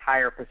in the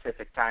entire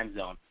Pacific time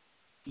zone.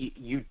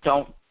 You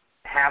don't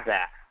have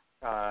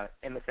that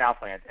in the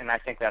Southland, and I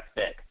think that's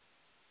big.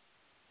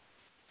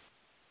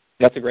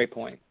 That's a great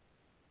point.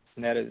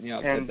 And that is,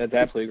 that's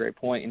absolutely a great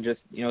point. And just,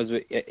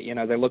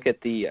 as I look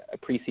at the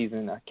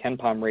preseason Ken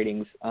Pom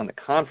ratings on the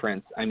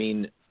conference, I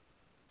mean,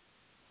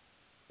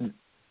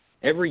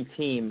 every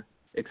team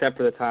except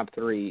for the top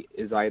three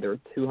is either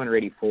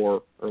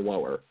 284 or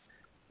lower.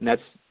 And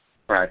that's,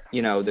 right.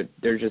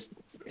 They're just,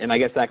 and I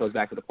guess that goes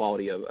back to the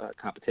quality of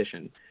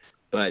competition,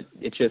 but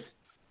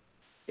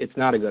it's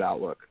not a good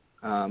outlook.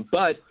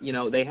 But,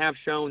 they have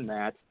shown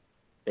that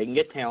they can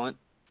get talent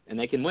and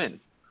they can win.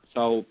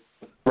 So,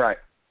 right.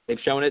 They've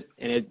shown it,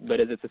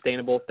 but is it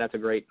sustainable? That's a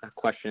great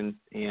question,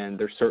 and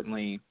there's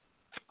certainly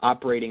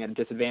operating at a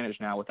disadvantage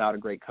now without a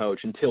great coach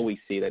until we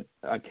see that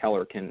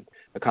Keller can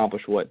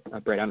accomplish what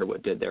Brad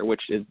Underwood did there,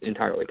 which is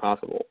entirely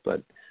possible,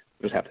 but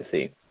we'll just have to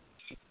see.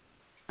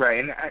 Right,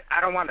 and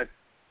I don't want to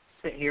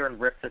sit here and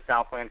rip the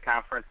Southland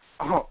Conference.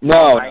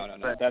 No.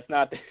 That's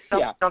not.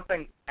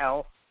 Something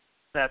else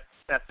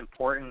that's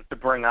important to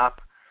bring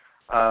up,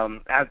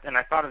 and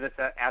I thought of this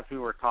as we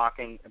were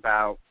talking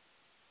about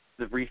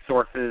the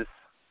resources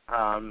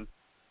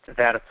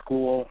that a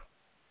school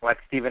like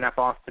Stephen F.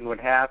 Austin would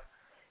have.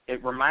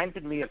 It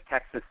reminded me of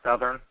Texas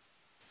Southern,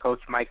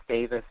 Coach Mike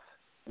Davis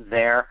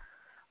there.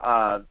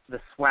 The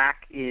SWAC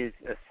is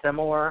a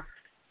similar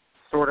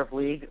sort of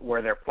league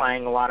where they're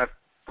playing a lot of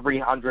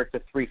 300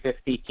 to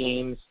 350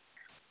 teams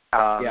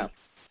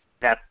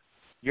that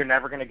you're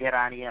never going to get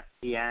on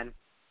ESPN,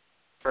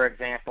 for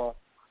example.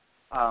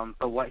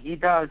 But what he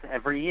does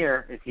every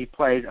year is he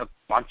plays a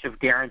bunch of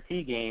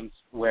guarantee games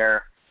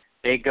where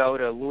they go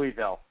to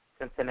Louisville,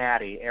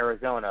 Cincinnati,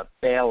 Arizona,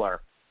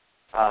 Baylor,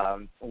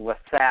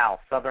 LaSalle,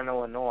 Southern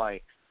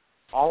Illinois,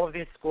 all of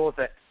these schools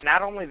that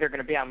not only they're going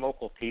to be on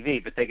local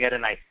TV, but they get a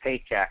nice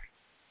paycheck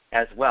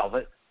as well.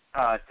 But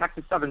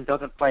Texas Southern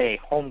doesn't play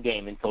a home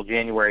game until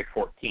January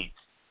 14th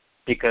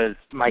because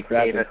Mike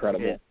Davis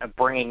is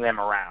bringing them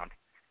around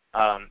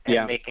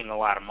and making a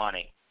lot of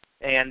money.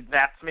 And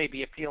that's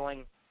maybe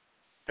appealing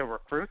to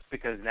recruits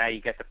because now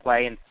you get to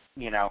play in,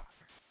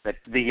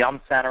 the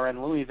Yum Center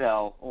in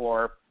Louisville,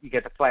 or you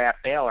get to play at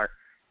Baylor.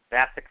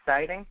 That's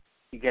exciting.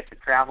 You get to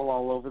travel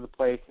all over the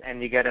place,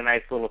 and you get a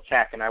nice little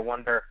check. And I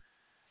wonder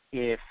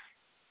if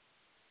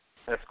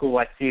a school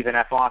like Stephen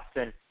F.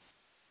 Austin,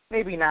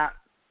 maybe not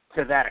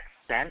to that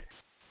extent,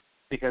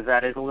 because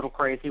that is a little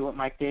crazy what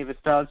Mike Davis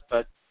does,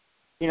 but,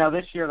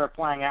 this year they're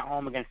playing at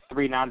home against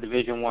 3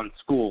 non-Division I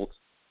schools.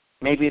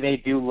 Maybe they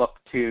do look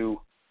to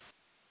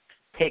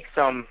take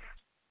some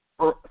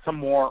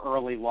more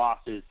early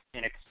losses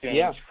in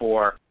exchange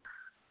for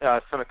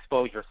some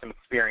exposure, some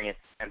experience,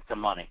 and some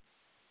money.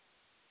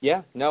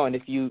 Yeah, no, and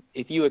if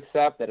you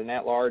accept that an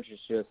at-large is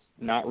just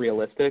not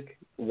realistic,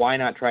 why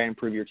not try and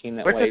improve your team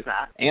that way? It's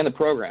not. And the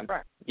program.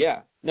 Right.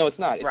 Yeah. No, it's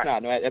not. It's right.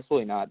 not. No,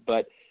 absolutely not.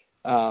 But,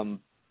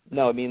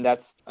 no, I mean,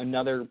 that's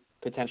another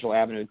potential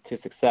avenue to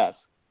success.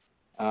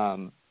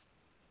 And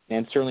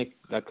certainly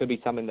that could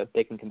be something that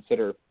they can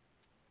consider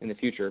in the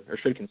future, or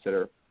should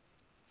consider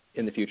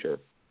in the future.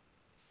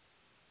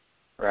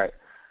 Right.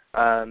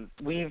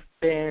 We've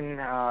been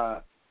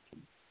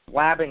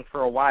blabbing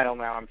for a while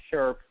now. I'm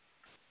sure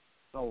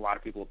a lot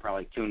of people have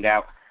probably tuned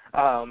out.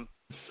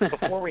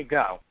 Before we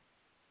go,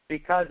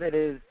 because it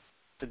is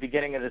the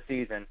beginning of the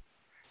season,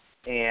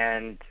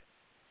 and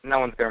no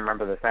one's going to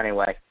remember this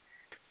anyway,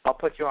 I'll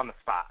put you on the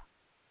spot.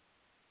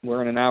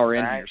 We're in an hour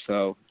in here,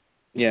 so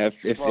yeah.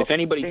 If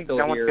anybody's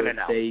still here,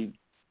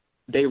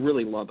 they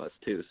really love us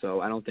too.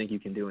 So I don't think you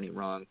can do any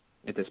wrong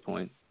at this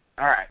point.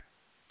 All right.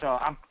 So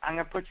I'm going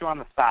to put you on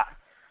the spot.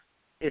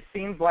 It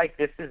seems like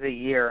this is a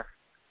year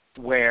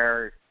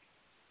where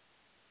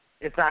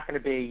it's not going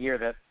to be a year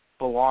that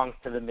belongs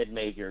to the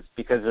mid-majors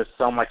because there's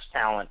so much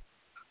talent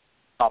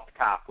up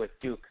top with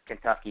Duke,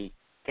 Kentucky,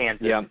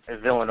 Kansas,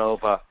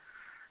 Villanova,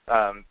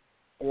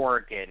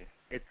 Oregon,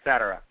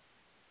 etc.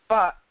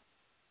 But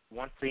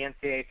once the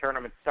NCAA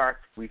tournament starts,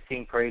 we've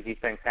seen crazy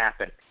things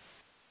happen.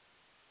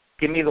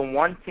 Give me the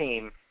one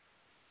team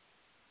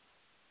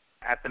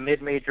at the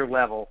mid-major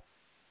level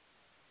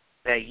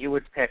that you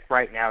would pick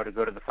right now to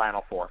go to the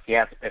Final Four, if you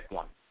had to pick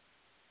one.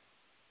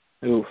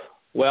 Oof.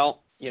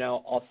 Well,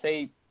 I'll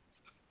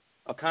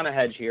kind of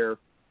hedge here,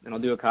 and I'll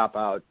do a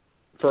cop-out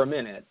for a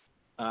minute.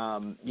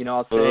 I'll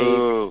say,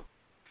 Ooh.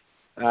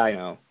 I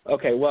know.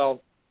 Okay,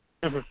 well,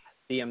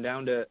 see, I'm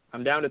down to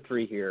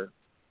 3 here.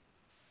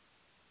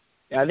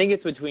 I think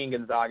it's between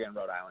Gonzaga and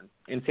Rhode Island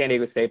and San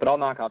Diego State, but I'll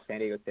knock off San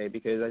Diego State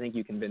because I think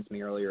you convinced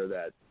me earlier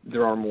that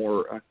there are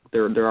more.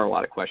 There are a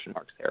lot of question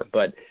marks there,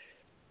 but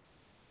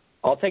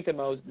I'll take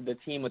the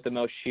team with the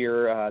most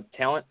sheer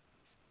talent.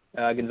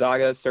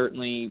 Gonzaga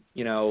certainly,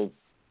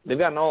 they've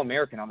got an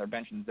All-American on their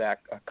bench in Zach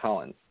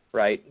Collins,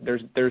 right? There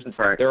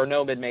are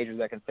no mid-majors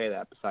that can say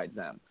that besides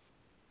them.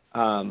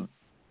 And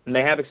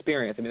they have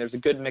experience. I mean, there's a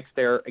good mix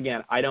there.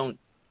 Again, I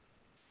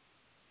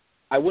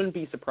wouldn't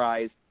be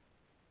surprised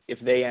if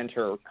they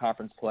enter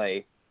conference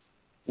play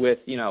with,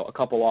 a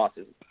couple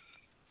losses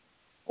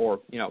or,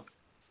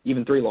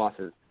 even 3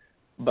 losses.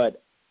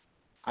 But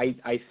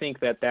I think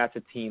that that's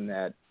a team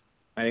that,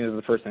 I think this is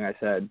the first thing I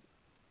said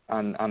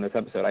on this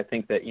episode. I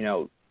think that,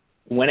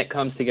 when it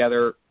comes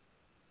together,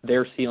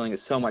 their ceiling is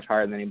so much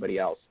higher than anybody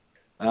else.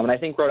 And I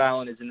think Rhode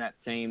Island is in that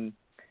same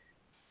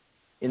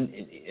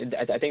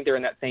I think they're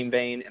in that same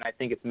vein, and I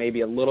think it's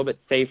maybe a little bit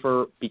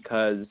safer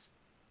because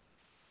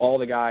all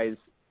the guys,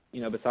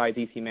 besides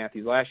E.C.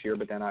 Matthews last year,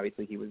 but then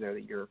obviously he was there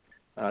the year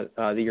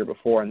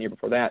before and the year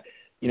before that,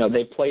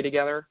 they play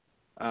together.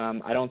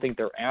 I don't think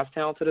they're as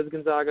talented as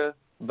Gonzaga,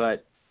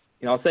 but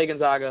I'll say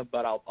Gonzaga,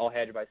 but I'll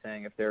hedge by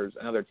saying if there's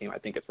another team, I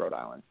think it's Rhode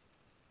Island.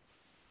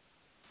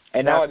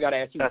 And now I've got to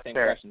ask you the same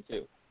question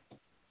too.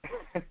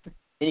 And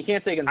you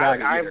can't say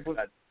Gonzaga either.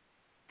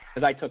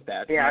 Because I took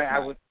that. Yeah,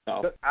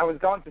 I was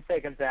going to say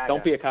Gonzaga.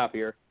 Don't be a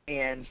copier.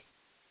 And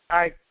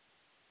I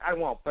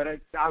won't, but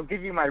I'll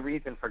give you my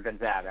reason for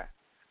Gonzaga.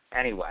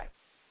 Anyway,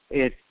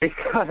 it's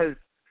because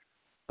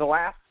the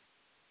last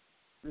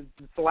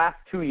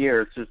 2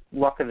 years, just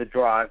luck of the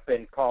draw, I've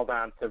been called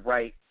on to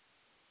write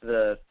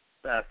the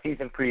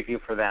season preview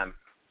for them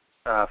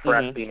for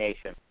SB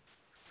Nation.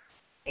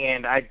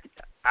 And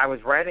I was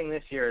writing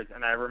this year's,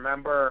 and I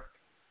remember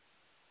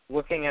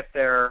looking at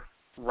their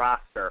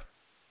roster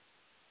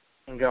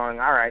and going,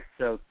 all right,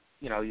 so,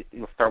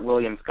 you'll start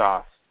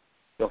Williams-Goss.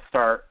 You'll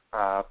start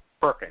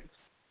Perkins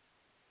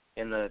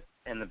in the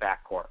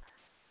backcourt.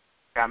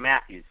 Got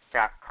Matthews.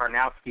 Got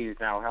Karnowski, who's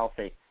now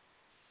healthy.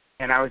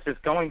 And I was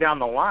just going down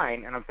the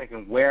line, and I'm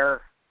thinking,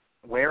 where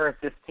is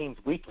this team's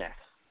weakness?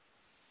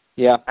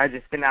 Yeah. I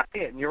just did not see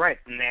it. And you're right.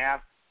 And they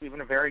have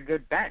even a very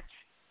good bench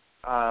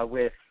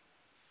with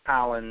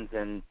Collins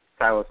and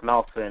Silas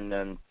Melson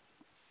and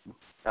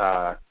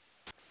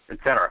et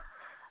cetera.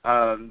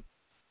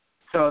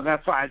 So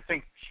that's why I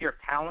think sheer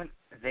talent,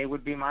 they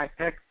would be my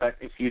pick. But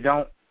if you're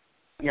not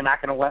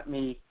going to let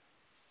me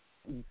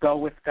go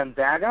with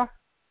Gonzaga,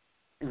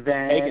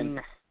 then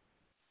Taken.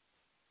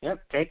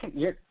 Yep,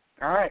 taken.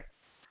 All right.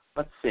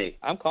 Let's see.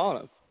 I'm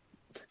calling him.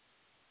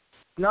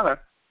 No,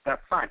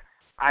 that's fine.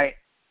 I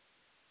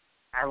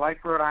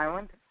like Rhode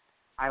Island.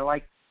 I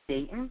like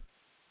Dayton.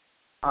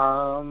 You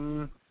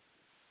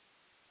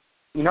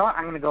know what?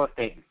 I'm going to go with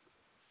Dayton.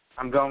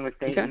 I'm going with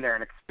Dayton. Okay. They're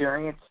an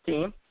experienced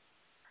team.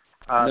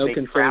 No they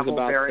concerns travel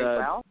about very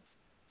well.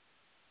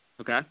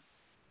 Okay.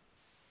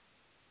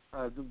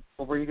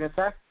 What were you going to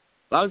say?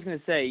 Well, I was going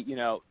to say,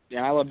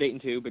 I love Dayton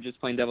too, but just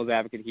playing devil's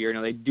advocate here,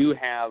 they do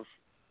have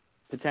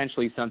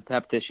potentially some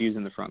depth issues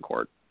in the front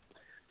court.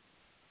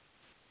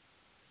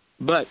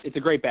 But it's a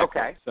great backcourt,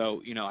 okay.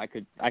 So I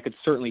could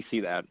certainly see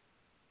that.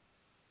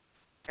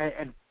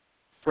 And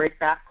great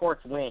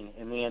backcourts win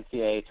in the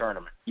NCAA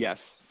tournament. Yes.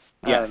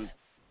 Yes.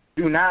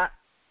 Do not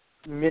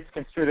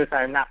misconstrue this.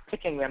 I'm not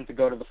picking them to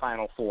go to the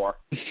Final Four.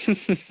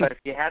 But if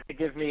you had to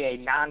give me a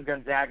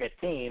non-Gonzaga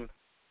team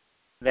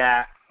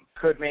that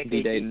could make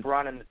a deep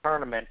run in the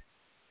tournament,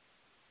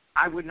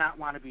 I would not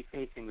want to be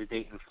facing the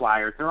Dayton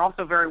Flyers. They're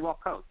also very well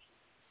coached.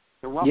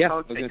 They're well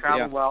coached. They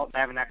travel well. They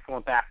have an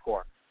excellent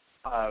backcourt.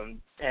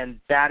 And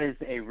that is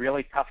a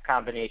really tough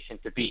combination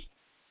to beat.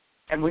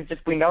 And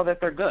we know that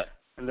they're good,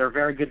 and they're a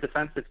very good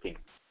defensive team.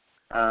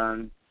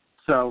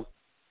 So,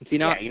 I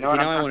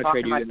want to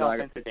trade you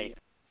Gonzaga.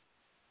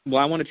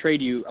 Well, I want to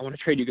trade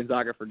you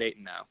Gonzaga for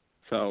Dayton now.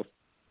 So,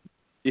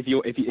 if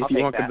you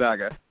want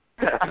Gonzaga,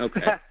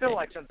 okay. I still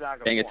like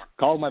Gonzaga Dang more. It,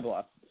 call my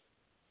bluff.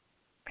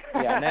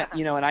 Yeah, and that,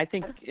 and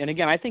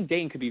I think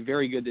Dayton could be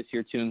very good this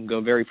year too and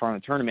go very far in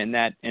the tournament.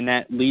 And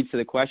that leads to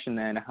the question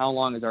then: how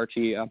long is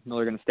Archie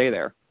Miller going to stay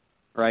there,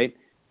 right?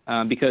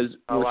 Because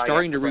we're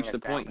starting to reach the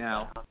point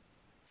now,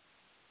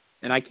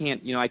 and I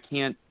can't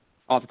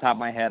off the top of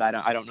my head,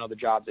 I don't know the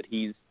jobs that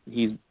he's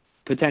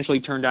potentially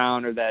turned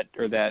down or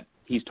that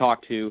he's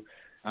talked to,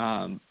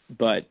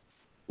 but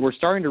we're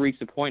starting to reach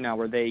the point now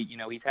where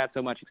he's had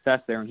so much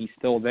success there and he's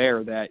still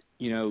there that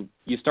you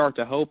start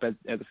to hope as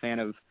a fan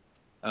of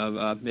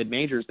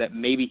mid-majors that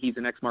maybe he's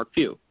the next Mark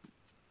Few,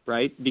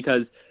 right?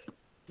 Because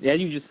as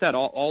you just said,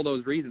 all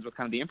those reasons with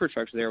kind of the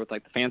infrastructure there with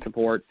like the fan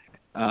support,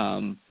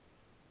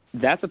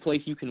 that's a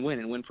place you can win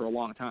and win for a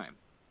long time.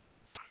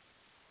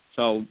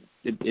 So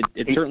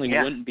it certainly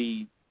wouldn't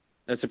be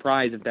a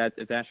surprise if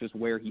that's just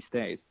where he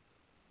stays.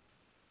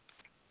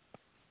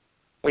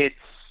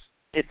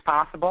 It's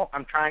possible.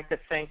 I'm trying to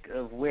think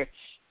of which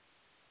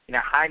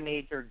high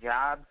major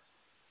jobs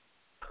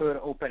could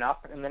open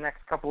up in the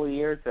next couple of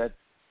years that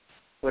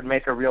would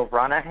make a real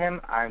run at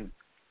him. I'm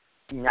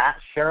not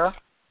sure.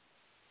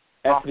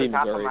 Off the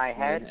top of my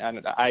head,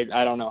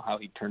 I don't know how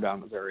he turned down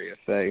Missouri. If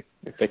they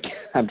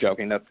I'm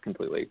joking. That's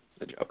completely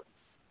a joke.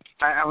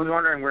 I was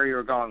wondering where you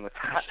were going with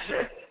that.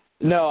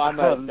 No,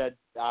 I'm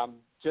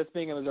just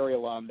being a Missouri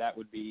alum.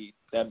 That'd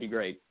be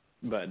great.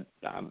 But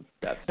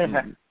that's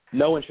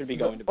no one should be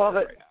going to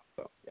Missouri right now.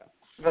 So yeah.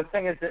 The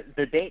thing is that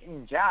the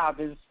Dayton job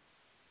is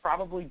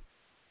probably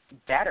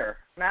better.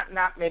 Not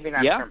in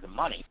terms of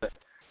money, but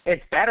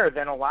it's better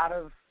than a lot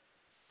of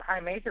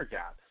high major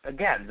jobs.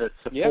 Again, the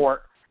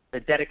support, the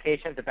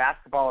dedication to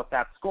basketball at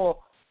that school.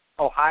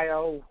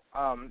 Ohio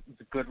is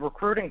a good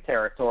recruiting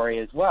territory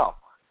as well.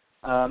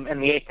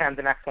 And the A-10's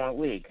an excellent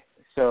league.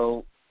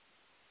 So,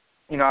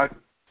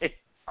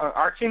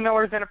 Archie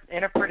Miller's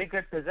in a pretty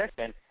good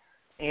position.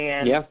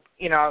 And,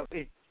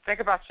 think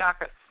about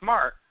Shaka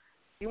Smart.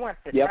 He went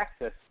to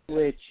Texas,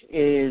 which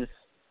is,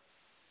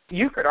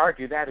 you could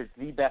argue that is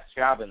the best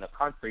job in the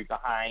country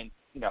behind,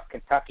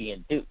 Kentucky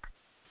and Duke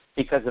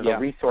because of the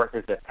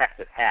resources that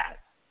Texas has.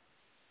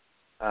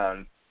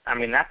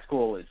 That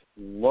school is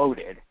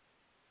loaded.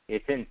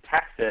 It's in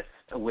Texas,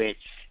 which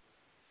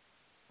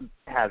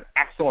has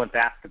excellent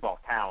basketball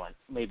talent,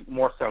 maybe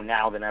more so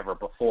now than ever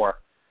before.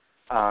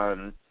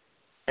 And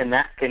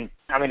that can,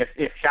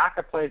 if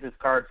Shaka plays his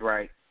cards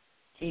right,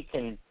 he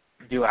can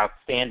do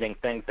outstanding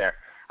things there.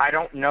 I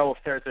don't know if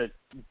there's a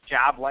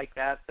job like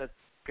that that's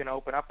going to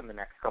open up in the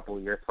next couple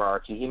of years for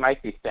Archie. He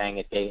might be staying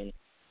at Dayton.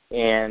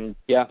 And,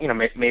 Yeah.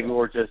 Maybe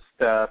we're just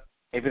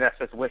maybe that's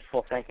just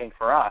wishful thinking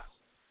for us.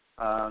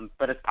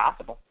 But it's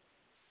possible.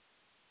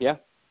 Yeah.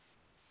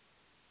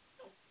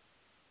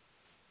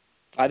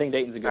 I think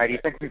Dayton's a good you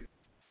think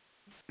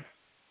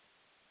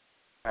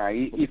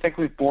you think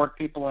we've bored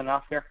people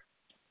enough here?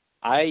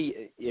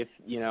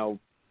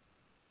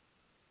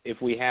 If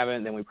we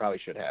haven't, then we probably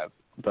should have.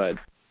 But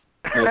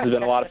this has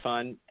been a lot of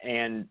fun,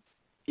 and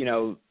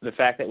the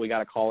fact that we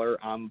got a caller,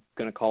 I'm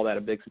going to call that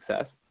a big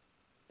success,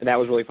 and that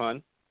was really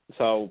fun.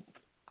 So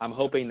I'm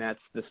hoping that's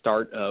the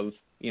start of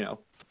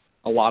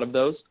a lot of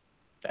those.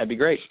 That'd be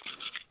great.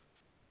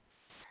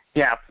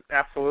 Yeah,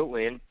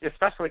 absolutely, and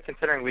especially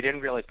considering we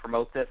didn't really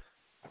promote this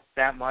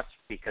that much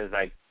because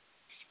I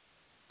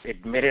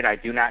admitted I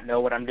do not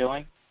know what I'm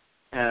doing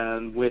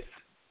with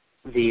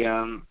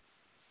the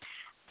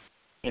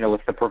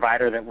with the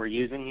provider that we're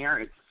using here.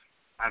 It's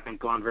hasn't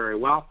gone very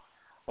well.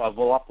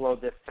 We'll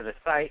upload this to the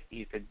site.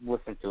 You could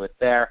listen to it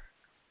there.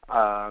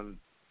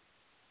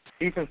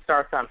 Season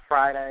starts on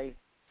Friday.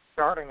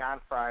 Starting on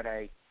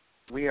Friday,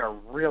 we are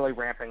really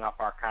ramping up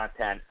our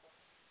content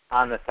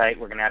on the site.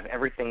 We're going to have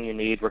everything you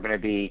need. We're going to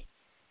be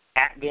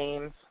at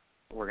games.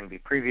 We're going to be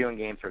previewing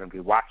games. We're going to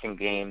be watching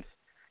games.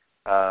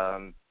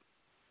 And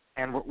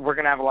we're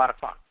going to have a lot of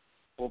fun.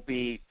 We'll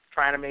be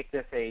trying to make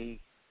this a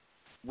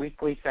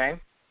weekly thing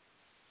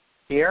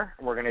here.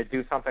 We're going to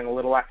do something a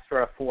little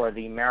extra for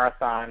the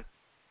marathon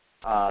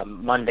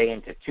Monday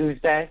into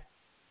Tuesday.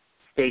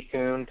 Stay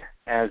tuned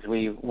as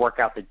we work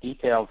out the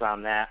details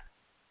on that.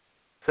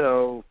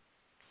 So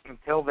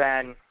until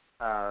then,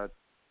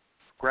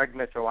 Greg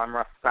Mitchell, I'm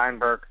Russ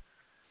Steinberg.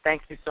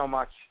 Thank you so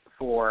much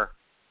for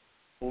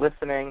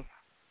listening,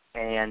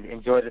 and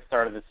enjoy the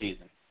start of the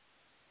season.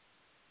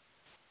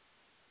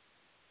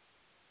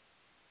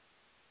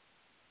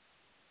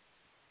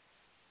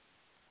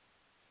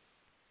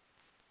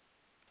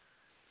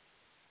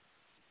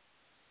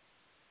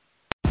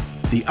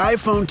 The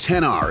iPhone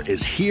XR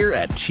is here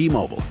at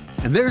T-Mobile,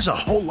 and there's a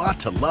whole lot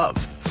to love.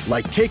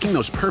 Like taking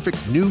those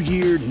perfect New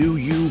Year, New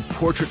You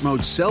portrait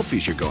mode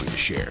selfies you're going to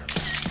share.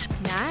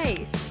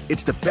 Nice.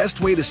 It's the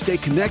best way to stay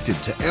connected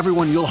to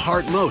everyone you'll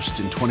heart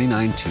most in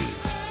 2019.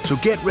 So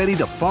get ready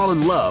to fall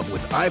in love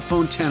with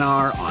iPhone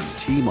XR on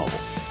T-Mobile,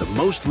 the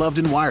most loved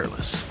in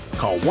wireless.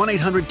 Call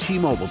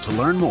 1-800-T-Mobile to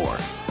learn more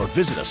or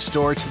visit a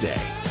store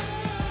today.